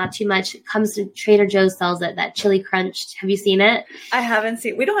kick, but not too much. It comes to Trader Joe's sells it, that chili crunch. Have you seen it? I haven't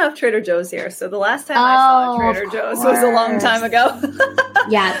seen, we don't have Trader Joe's here. So the last time I saw Trader Joe's was a long time ago.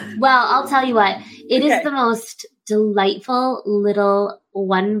 Yeah. Well, I'll tell you what. It is the most delightful little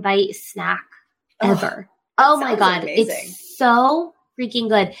one bite snack ever. Oh my God. Amazing. It's so freaking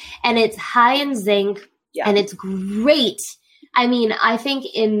good. And it's high in zinc and it's great. I mean, I think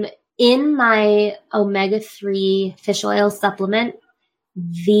in my omega-3 fish oil supplement,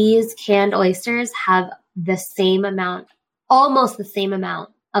 these canned oysters have the same amount, almost the same amount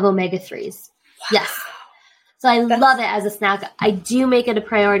of omega-3s. Wow. Yes. So I love it as a snack. I do make it a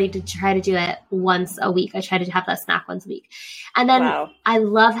priority to try to do it once a week. I try to have that snack once a week. And then I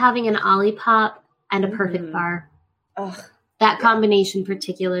love having an Olipop and a Perfect Bar. That combination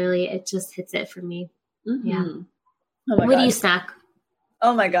particularly, it just hits it for me. Mm-hmm. Yeah. Oh my God. Do you snack?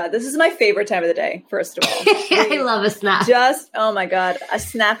 Oh my God. This is my favorite time of the day, first of all. I love a snack. Oh my God. A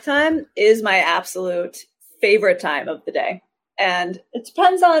snack time is my absolute favorite time of the day. And it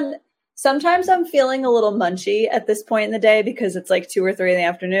depends on, sometimes I'm feeling a little munchy at this point in the day because it's like 2 or 3 in the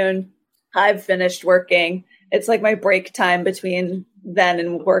afternoon. I've finished working. It's like my break time between then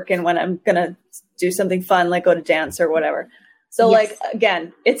and work and when I'm going to do something fun, like go to dance or whatever. So like,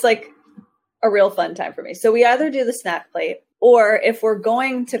 again, it's like a real fun time for me. So we either do the snack plate, or if we're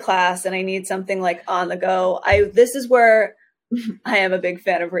going to class and I need something like on the go, this is where I am a big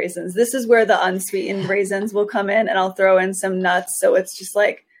fan of raisins. This is where the unsweetened raisins will come in, and I'll throw in some nuts. So it's just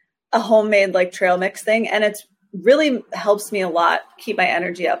like a homemade like trail mix thing. And it's really helps me a lot keep my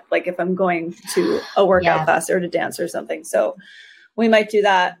energy up. Like if I'm going to a workout class or to dance or something. So we might do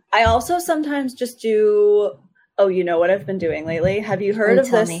that. I also sometimes just do, you know what I've been doing lately? Have you heard of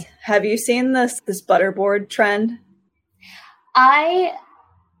this? Me. Have you seen this butterboard trend? I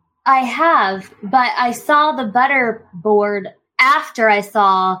have, but I saw the butter board after I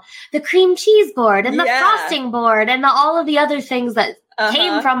saw the cream cheese board and the frosting board and all of the other things that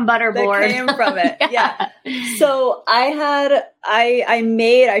came from butterboard. That came from it. Yeah. So I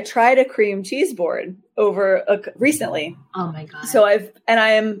tried a cream cheese board recently. Oh my God. So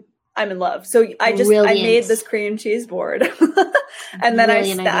I'm in love. So I made this cream cheese board and then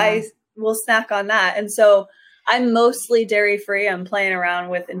I will snack on that. And so I'm mostly dairy free. I'm playing around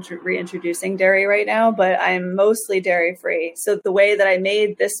with reintroducing dairy right now, but I'm mostly dairy free. So the way that I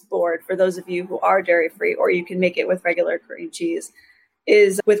made this board, for those of you who are dairy free, or you can make it with regular cream cheese,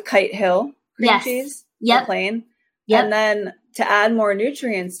 is with Kite Hill cream cheese, plain. Yep. And then to add more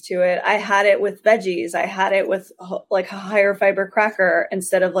nutrients to it, I had it with veggies. I had it with like a higher fiber cracker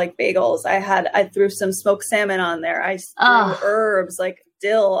instead of like bagels. I threw some smoked salmon on there. I threw herbs like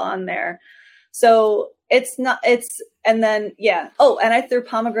dill on there. So and I threw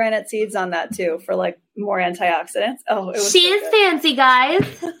pomegranate seeds on that too for like more antioxidants. She is fancy, guys.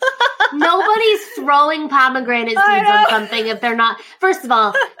 Nobody's throwing pomegranate seeds on something if they're not. First of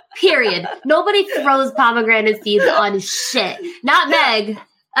all, period. Nobody throws pomegranate seeds on shit. Not Meg.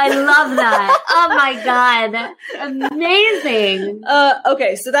 I love that. Oh my God. Amazing.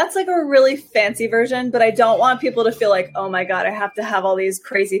 Okay. So that's like a really fancy version, but I don't want people to feel like, oh my God, I have to have all these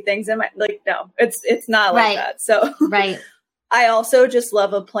crazy things in my, like, no, it's not like that. So I also just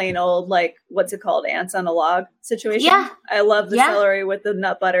love a plain old, like, what's it called? Ants on a log situation. Yeah. I love the celery with the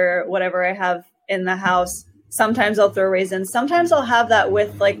nut butter, whatever I have in the house. Sometimes I'll throw raisins. Sometimes I'll have that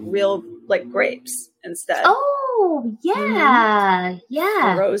with like real, like grapes instead. Oh, yeah.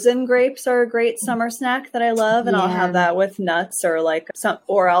 Yeah. Frozen grapes are a great summer snack that I love. And I'll have that with nuts or like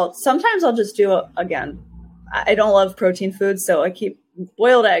sometimes I'll just do again. I don't love protein foods, so I keep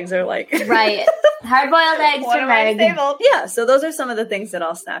boiled eggs are like hard-boiled eggs for Meg. Yeah, so those are some of the things that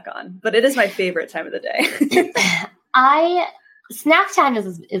I'll snack on, but it is my favorite time of the day. Snack time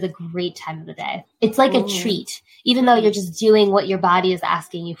is a great time of the day. It's like a treat, even though you're just doing what your body is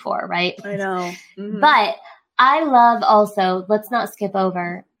asking you for, right? I know. Mm-hmm. But I love also, let's not skip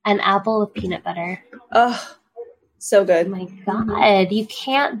over, an apple with peanut butter. Oh, so good. Oh my God. You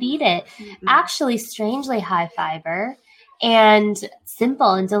can't beat it. Mm-hmm. Actually, strangely high fiber and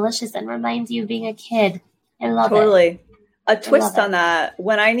simple and delicious and reminds you of being a kid. I love it. Totally. A twist on that.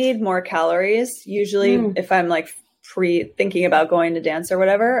 When I need more calories, usually if I'm like thinking about going to dance or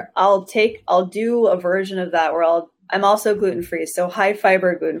whatever, I'll do a version of that where I'm also gluten-free. So high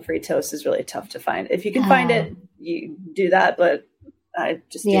fiber gluten-free toast is really tough to find. If you can find it, you do that, but I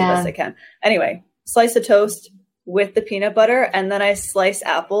just do the best I can. Anyway, slice of toast with the peanut butter, and then I slice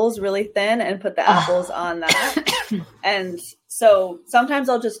apples really thin and put the apples on that. And so sometimes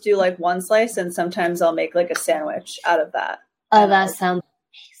I'll just do like one slice, and sometimes I'll make like a sandwich out of that. Oh, that sounds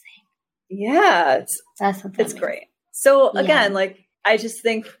amazing. Yeah, it's great. So again, like I just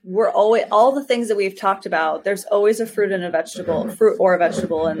think all the things that we've talked about, there's always a fruit or a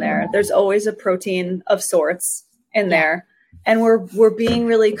vegetable in there. There's always a protein of sorts in there. And we're being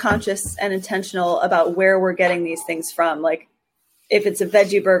really conscious and intentional about where we're getting these things from. Like if it's a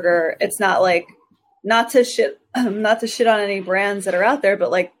veggie burger, it's not like, not to shit on any brands that are out there,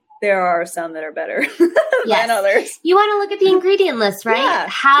 but like there are some that are better than others. You want to look at the ingredient list, right? Yeah,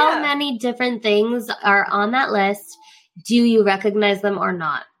 How many different things are on that list? Do you recognize them or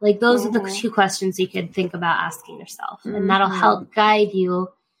not? Like those are the two questions you could think about asking yourself. And that'll help guide you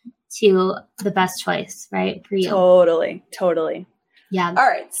to the best choice, right? For you. Totally. Yeah. All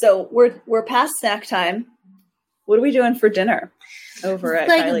right. So we're past snack time. What are we doing for dinner over at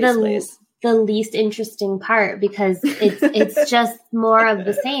Kylie's place? The least interesting part, because it's just more of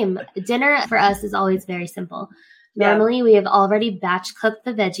the same. Dinner for us is always very simple. Normally we have already batch cooked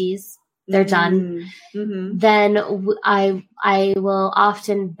the veggies. They're done. Then I will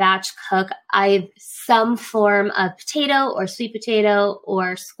often batch cook some form of potato or sweet potato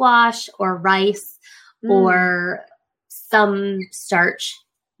or squash or rice or some starch.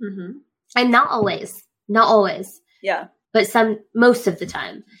 And not always. Yeah. But most of the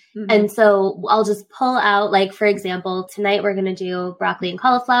time. And so I'll just pull out, like, for example, tonight we're going to do broccoli and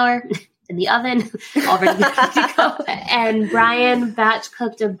cauliflower in the oven, already ready to go. And Brian batch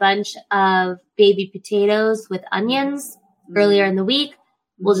cooked a bunch of baby potatoes with onions earlier in the week.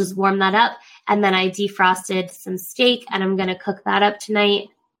 We'll just warm that up. And then I defrosted some steak and I'm going to cook that up tonight.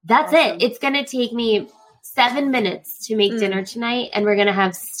 That's it. It's going to take me 7 minutes to make dinner tonight. And we're going to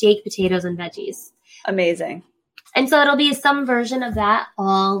have steak, potatoes, and veggies. Amazing. And so it'll be some version of that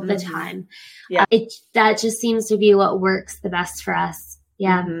all the time. Yeah. That just seems to be what works the best for us.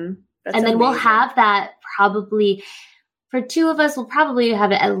 Yeah. And then amazing. We'll have that probably, for two of us, we'll probably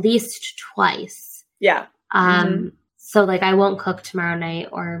have it at least twice. Yeah. So like I won't cook tomorrow night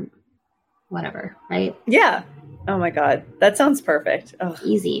or whatever, right? Yeah. Oh my God. That sounds perfect. Oh.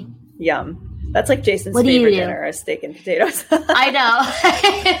 Easy. Yum. That's like Jason's favorite dinner is steak and potatoes. I know.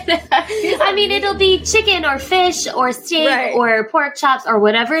 I mean, it'll be chicken or fish or steak or pork chops or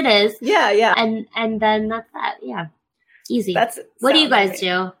whatever it is. Yeah. And then that's that. Yeah. Easy. What do you guys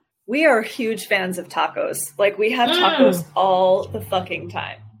do? We are huge fans of tacos. Like we have tacos all the fucking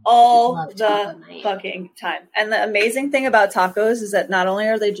time. All the fucking time. And the amazing thing about tacos is that not only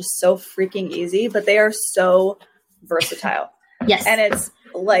are they just so freaking easy, but they are so versatile. Yes. And it's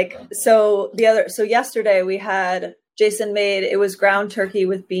like, so yesterday we had, Jason made, it was ground turkey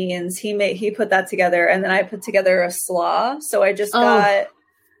with beans. He put that together, and then I put together a slaw. So I just got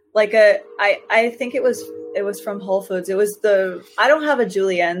like I think it was from Whole Foods. It was I don't have a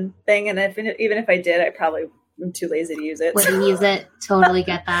julienne thing. And even if I did, I'm too lazy to use it. Wouldn't use it. Totally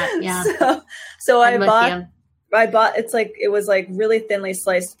get that. Yeah. So I bought, it was like really thinly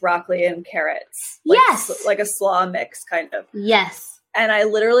sliced broccoli and carrots. Like a slaw mix kind of. Yes. And I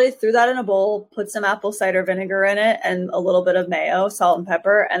literally threw that in a bowl, put some apple cider vinegar in it and a little bit of mayo, salt and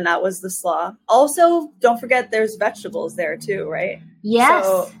pepper. And that was the slaw. Also, don't forget there's vegetables there too, right? Yes.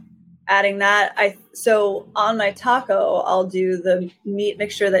 So adding that, so on my taco, I'll do the meat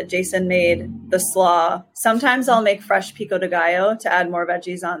mixture that Jason made, the slaw. Sometimes I'll make fresh pico de gallo to add more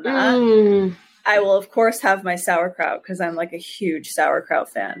veggies on that. I will, of course, have my sauerkraut because I'm like a huge sauerkraut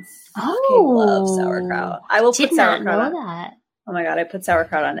fan. I love sauerkraut. I will put sauerkraut on that. Oh my God, I put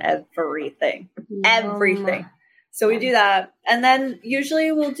sauerkraut on everything. Everything. So we do that. And then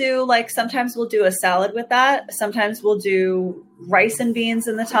usually we'll do sometimes we'll do a salad with that. Sometimes we'll do rice and beans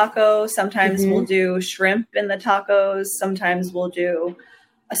in the taco. Sometimes we'll do shrimp in the tacos. Sometimes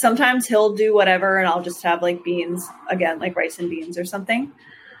he'll do whatever and I'll just have like beans, again, like rice and beans or something.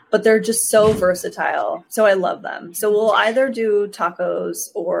 But they're just so versatile. So I love them. So we'll either do tacos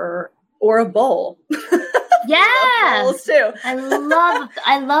or a bowl. Yeah. I love bowls too.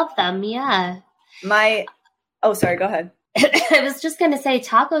 I love them. Yeah. Sorry, go ahead. I was just going to say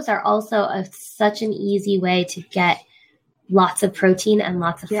tacos are also such an easy way to get lots of protein and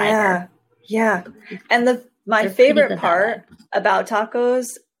lots of fiber. Yeah. And my favorite part about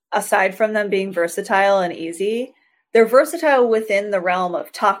tacos, aside from them being versatile and easy, they're versatile within the realm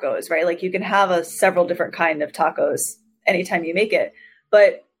of tacos, right? Like you can have several different kind of tacos anytime you make it.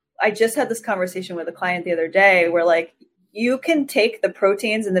 But I just had this conversation with a client the other day where like you can take the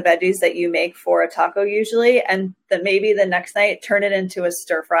proteins and the veggies that you make for a taco usually, and then maybe the next night turn it into a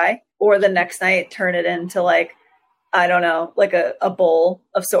stir fry, or the next night turn it into like, I don't know, like a bowl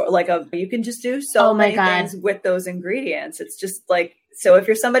of you can just do so many things with those ingredients. It's just like, so if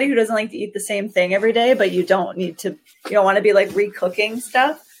you're somebody who doesn't like to eat the same thing every day, but you don't want to be like recooking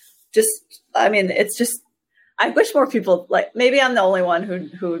stuff. I wish more people, like, maybe I'm the only one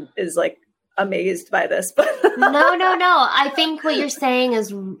who is like amazed by this, but no. I think what you're saying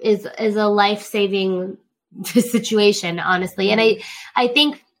is a life-saving situation, honestly. And I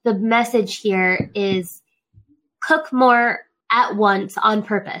think the message here is cook more at once on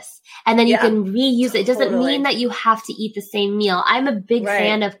purpose. And then you can reuse it. It doesn't mean that you have to eat the same meal. I'm a big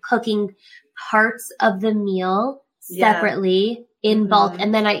fan of cooking parts of the meal separately in bulk.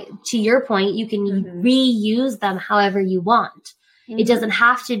 And then to your point, you can reuse them however you want. It doesn't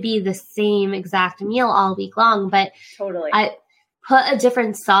have to be the same exact meal all week long, but I put a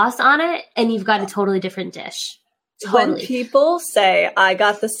different sauce on it and you've got a totally different dish. Totally. When people say I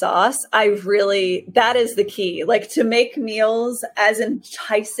got the sauce, that is the key. Like, to make meals as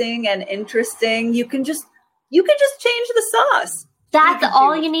enticing and interesting, you can just change the sauce. That's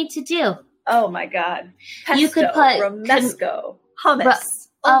all you need to do. Oh my God. Pesto, you could put romesco, hummus.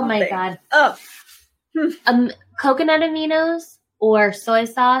 Oh my God. Oh. Coconut aminos or soy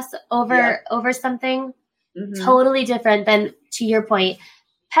sauce over something totally different than, to your point,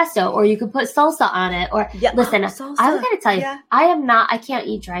 pesto, or you could put salsa on it. Or listen, salsa. I was going to tell you, I can't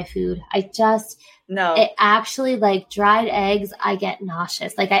eat dry food. It actually, like dried eggs, I get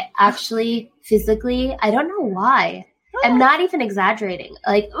nauseous. Like, I actually physically, I don't know why. I'm not even exaggerating.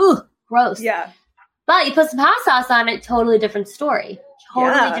 Like, ooh, gross. Yeah. But you put some hot sauce on it, totally different story.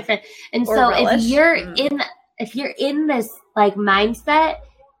 Totally different. And or so relish. if you're in this like mindset,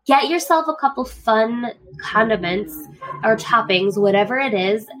 get yourself a couple fun condiments or toppings, whatever it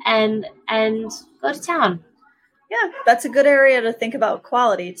is, and go to town. Yeah, that's a good area to think about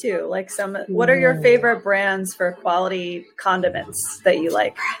quality too. Like, what are your favorite brands for quality condiments that you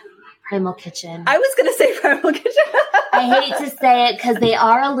like? Primal Kitchen. I was going to say Primal Kitchen. I hate to say it because they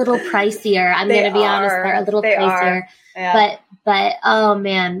are a little pricier. I'm going to be honest, they're a little pricier. Yeah. But oh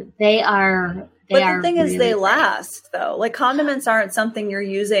man, they are. But the thing is, they last though. Like, condiments aren't something you're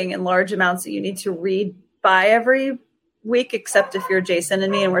using in large amounts that you need to buy every week, except if you're Jason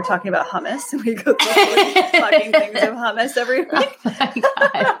and me and we're talking about hummus and we go talking things of hummus every week. Oh my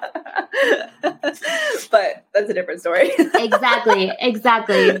God. But that's a different story. Exactly.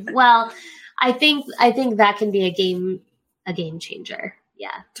 Well, I think that can be a game changer.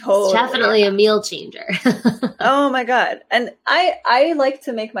 Yeah, totally. It's definitely a meal changer. Oh my God. And I like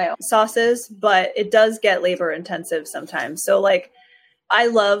to make my own sauces, but it does get labor intensive sometimes. So like, I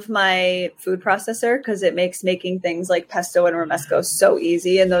love my food processor because it makes making things like pesto and romesco so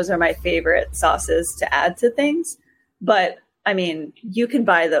easy. And those are my favorite sauces to add to things. But I mean, you can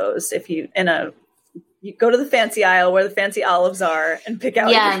buy those if you go to the fancy aisle where the fancy olives are and pick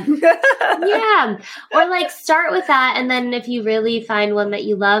out. Yeah. Or like start with that. And then if you really find one that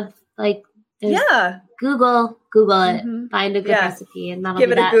you love, like Google it, find a good recipe, and that'll be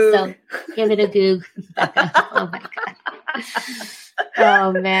that. So give it a goog. Oh my God.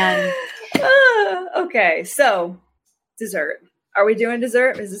 Oh man. Okay. So dessert. Are we doing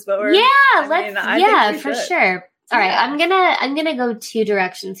dessert? Is this what we're? Yeah, for sure. All right. I'm going to go two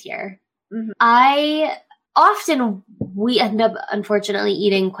directions here. Mm-hmm. We end up unfortunately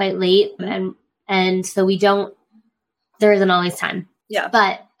eating quite late, and so there isn't always time. Yeah.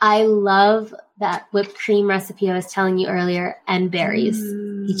 But I love that whipped cream recipe I was telling you earlier, and berries.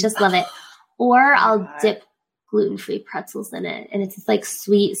 You just love it. Or I'll dip gluten-free muffins in it, and it's just like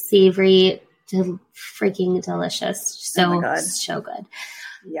sweet, savory, freaking delicious. So good.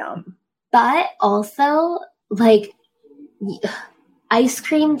 Yum. But also, like, ice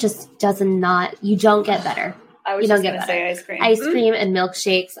cream just you don't get better. I was just going to say ice cream. Ice cream and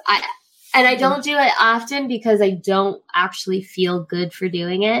milkshakes. I don't do it often because I don't actually feel good for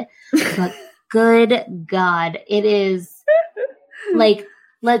doing it. But good God, it is like,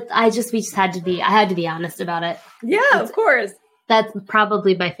 I had to be honest about it. Yeah, of course. That's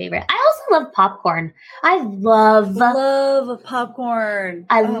probably my favorite. I also love popcorn. I love popcorn.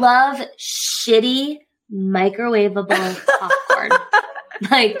 I love shitty microwavable popcorn.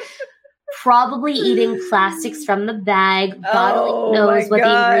 Like, probably eating plastics from the bag. Bottling knows what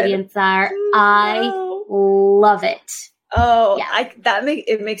the ingredients are. I love it. Oh, yeah.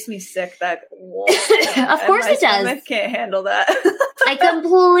 It makes me sick. That of course it does. I can't handle that. I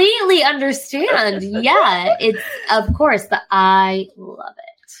completely understand. Yeah, it's of course, but I love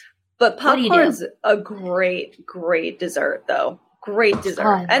it. But popcorn's a great, great dessert, though. Great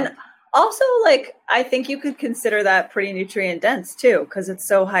dessert, and also, like, I think you could consider that pretty nutrient dense too, because it's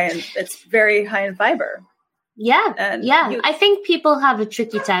so it's very high in fiber. Yeah. And I think people have a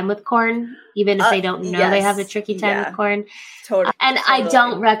tricky time with corn, even if they don't know they have a tricky time with corn. Totally. And I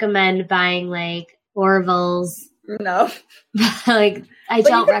don't recommend buying like Orville's. No. Like, I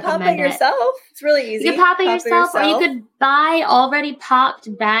don't recommend it yourself. It's really easy. You can pop it yourself, or you could buy already popped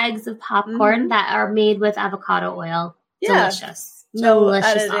bags of popcorn that are made with avocado oil. Yeah. Delicious. No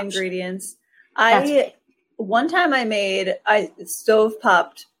added ingredients. I one time I stove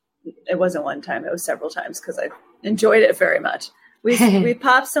popped. It wasn't one time. It was several times because I enjoyed it very much. We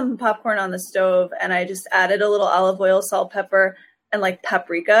popped some popcorn on the stove and I just added a little olive oil, salt, pepper, and like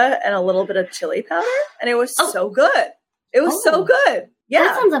paprika and a little bit of chili powder. And it was so good. It was so good. Yeah.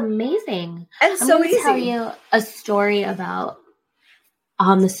 That sounds amazing. And so easy. I'm going to tell you a story about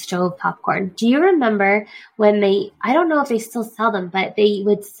on the stove popcorn. Do you remember when I don't know if they still sell them, but they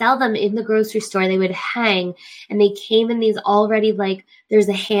would sell them in the grocery store. They would hang and they came in these already like there's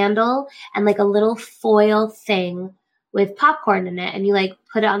a handle and like a little foil thing with popcorn in it and you like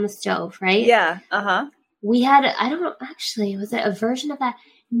put it on the stove, right? Yeah. Uh-huh. We had, I don't know, actually, was it a version of that?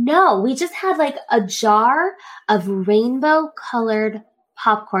 No, we just had like a jar of rainbow colored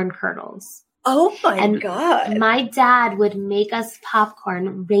popcorn kernels. Oh my God. My dad would make us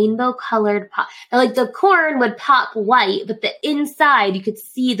popcorn, rainbow colored like the corn would pop white, but the inside you could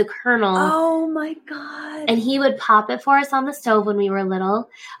see the kernel. Oh my God. And he would pop it for us on the stove when we were little.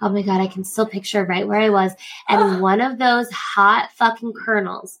 Oh my God, I can still picture right where I was. And one of those hot fucking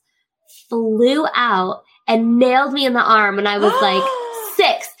kernels flew out and nailed me in the arm when I was like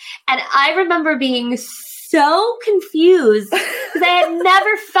 6. And I remember being so confused because I had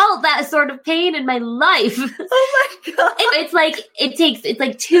never felt that sort of pain in my life. Oh my God. It's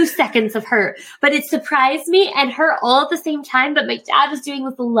like 2 seconds of hurt, but it surprised me and hurt all at the same time. But my dad was doing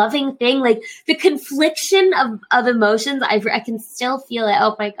this loving thing, like the confliction of emotions. I can still feel it.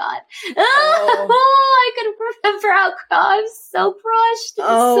 Oh my God. I could remember how I was so crushed.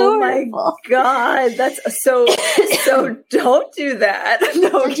 Oh my God. That's so don't do that.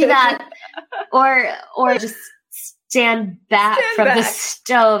 Don't do that. Or just stand back from the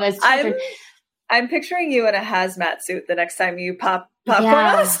stove as children. I'm picturing you in a hazmat suit the next time you pop popcorn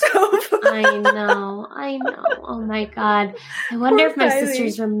on the stove. I know. Oh my God. I wonder if my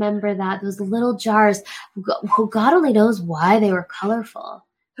sisters remember that. Those little jars. God only knows why they were colorful.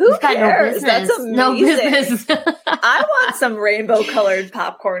 Who cares? No That's amazing. No business. I want some rainbow colored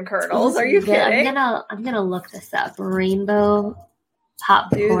popcorn kernels. Are you kidding? I'm gonna look this up. Rainbow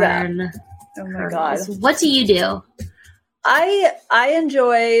popcorn. Oh my God. What do you do? I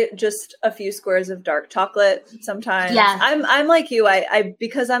enjoy just a few squares of dark chocolate sometimes. Yeah. I'm like you. I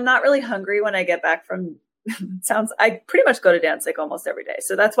because I'm not really hungry when I get back from I pretty much go to dance like almost every day.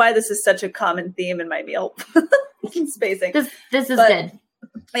 So that's why this is such a common theme in my meal spacing. This is good.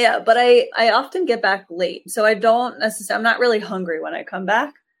 Yeah, but I often get back late. So I'm not really hungry when I come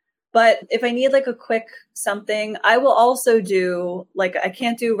back. But if I need like a quick something, I will also do like, I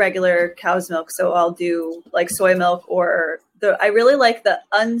can't do regular cow's milk. So I'll do like soy milk I really like the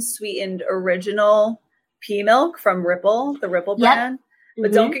unsweetened original pea milk from Ripple, the Ripple brand.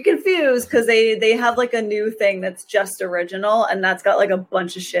 But don't get confused because they have like a new thing that's just original and that's got like a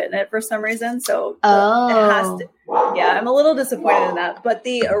bunch of shit in it for some reason. So it has to, I'm a little disappointed in that. But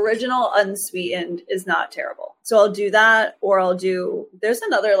the original unsweetened is not terrible. So I'll do that, or there's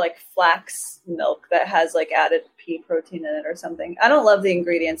another like flax milk that has like added pea protein in it or something. I don't love the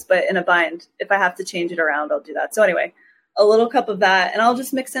ingredients, but in a bind, if I have to change it around, I'll do that. So anyway, a little cup of that, and I'll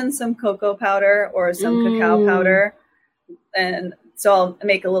just mix in some cocoa powder or some cacao powder. And so I'll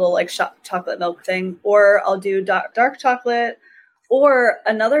make a little like chocolate milk thing, or I'll do dark chocolate. Or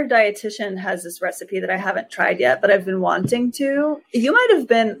another dietitian has this recipe that I haven't tried yet, but I've been wanting to. You might have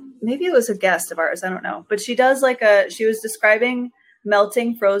been, maybe it was a guest of ours, I don't know. But she does she was describing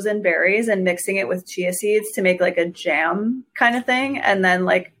melting frozen berries and mixing it with chia seeds to make like a jam kind of thing. And then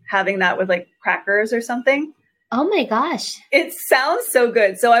like having that with like crackers or something. Oh my gosh. It sounds so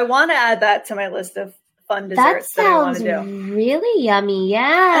good. So I want to add that to my list of fun desserts that I want to do. Really yummy.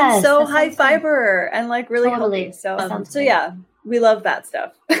 Yes. And so high fiber and like really healthy. So yeah, we love that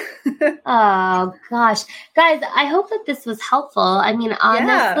stuff. Oh gosh. Guys, I hope that this was helpful. I mean,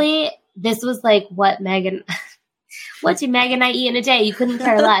 honestly, this was like what did Meg and I eat in a day? You couldn't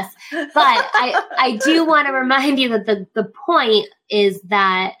care less. But I do want to remind you that the point is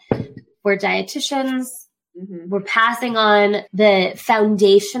that we're dietitians. Mm-hmm. We're passing on the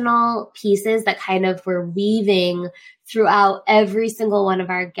foundational pieces that kind of we're weaving throughout every single one of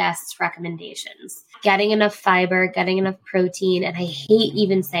our guests' recommendations. Getting enough fiber, getting enough protein, and I hate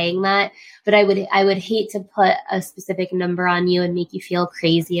even saying that, but I would hate to put a specific number on you and make you feel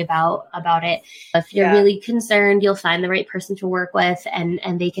crazy about it. If you're really concerned, you'll find the right person to work with, and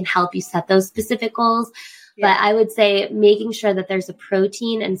they can help you set those specific goals. But I would say making sure that there's a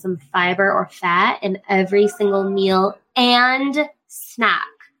protein and some fiber or fat in every single meal and snack.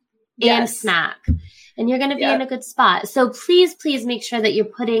 And you're going to be in a good spot. So please make sure that you're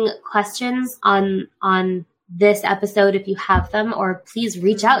putting questions on this episode if you have them, or please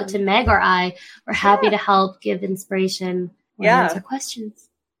reach out to Meg or I. We're happy to help, give inspiration, or answer questions.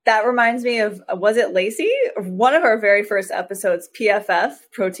 That reminds me of, was it Lacey? One of our very first episodes, PFF,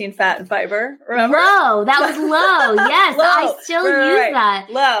 protein, fat, and fiber. Remember? Low. That was low. Yes. Low. I still use that.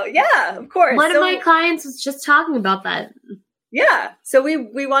 Low. Yeah, of course. One of my clients was just talking about that. Yeah. So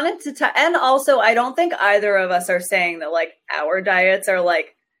we wanted to, and also I don't think either of us are saying that like our diets are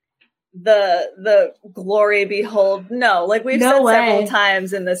like the glory behold. No, like we've said several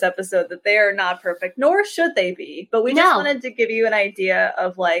times in this episode that they are not perfect, nor should they be. But we just wanted to give you an idea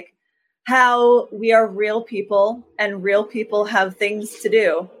of like how we are real people and real people have things to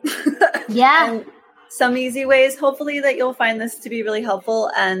do. Yeah. And some easy ways, hopefully, that you'll find this to be really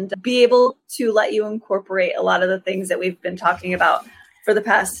helpful and be able to let you incorporate a lot of the things that we've been talking about for the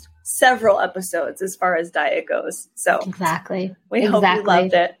past several episodes as far as diet goes. So exactly. We hope you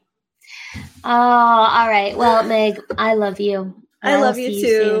loved it. Oh, all right. Well, Meg, I love you. I love you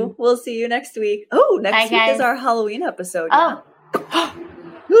too. We'll see you next week. Oh, next week is our Halloween episode. Oh.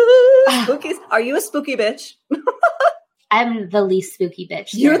 Spookies. Are you a spooky bitch? I'm the least spooky bitch.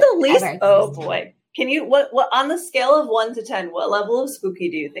 You're the least? Oh, boy. Can you, what on the scale of 1 to 10, what level of spooky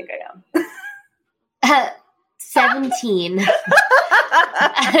do you think I am? 17.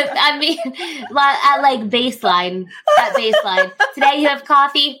 I mean, at like baseline. At baseline. Today you have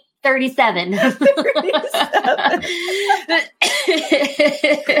coffee. 37. 37.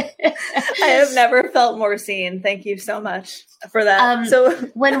 I have never felt more seen. Thank you so much for that. So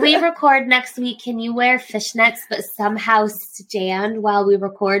when we record next week, can you wear fishnets but somehow stand while we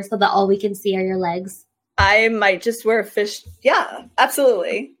record so that all we can see are your legs? I might just wear fish. Yeah,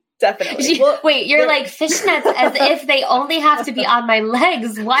 absolutely. Definitely. Wait, you're like fishnets as if they only have to be on my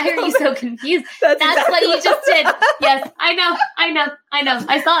legs. Why are you so confused? That's exactly what you just did. Yes, I know.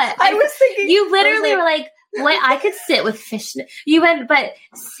 I saw it. I was thinking. You literally were like, what? I could sit with fishnets. You went, but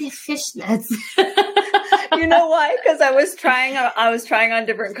fishnets. You know why? Because I was trying on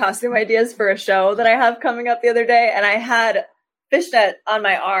different costume ideas for a show that I have coming up the other day, and I had fishnet on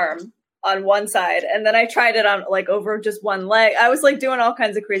my arm on one side, and then I tried it on like over just one leg. I was like doing all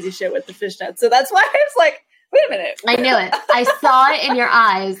kinds of crazy shit with the fishnet. So that's why I was like, wait a minute. I knew it. I saw it in your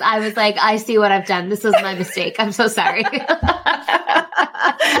eyes. I was like, I see what I've done. This was my mistake. I'm so sorry. But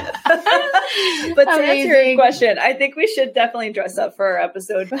to answer your question, I think we should definitely dress up for our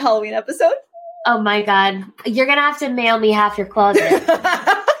episode, Halloween episode. Oh my God. You're going to have to mail me half your closet.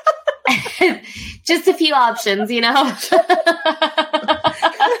 Just a few options, you know?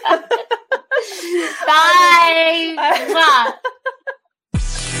 Bye.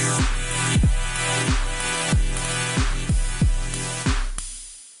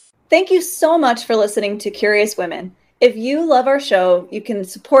 Thank you so much for listening to Curious Women. If you love our show, you can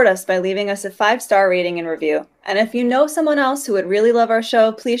support us by leaving us a 5-star rating and review. And if you know someone else who would really love our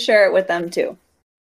show, please share it with them too.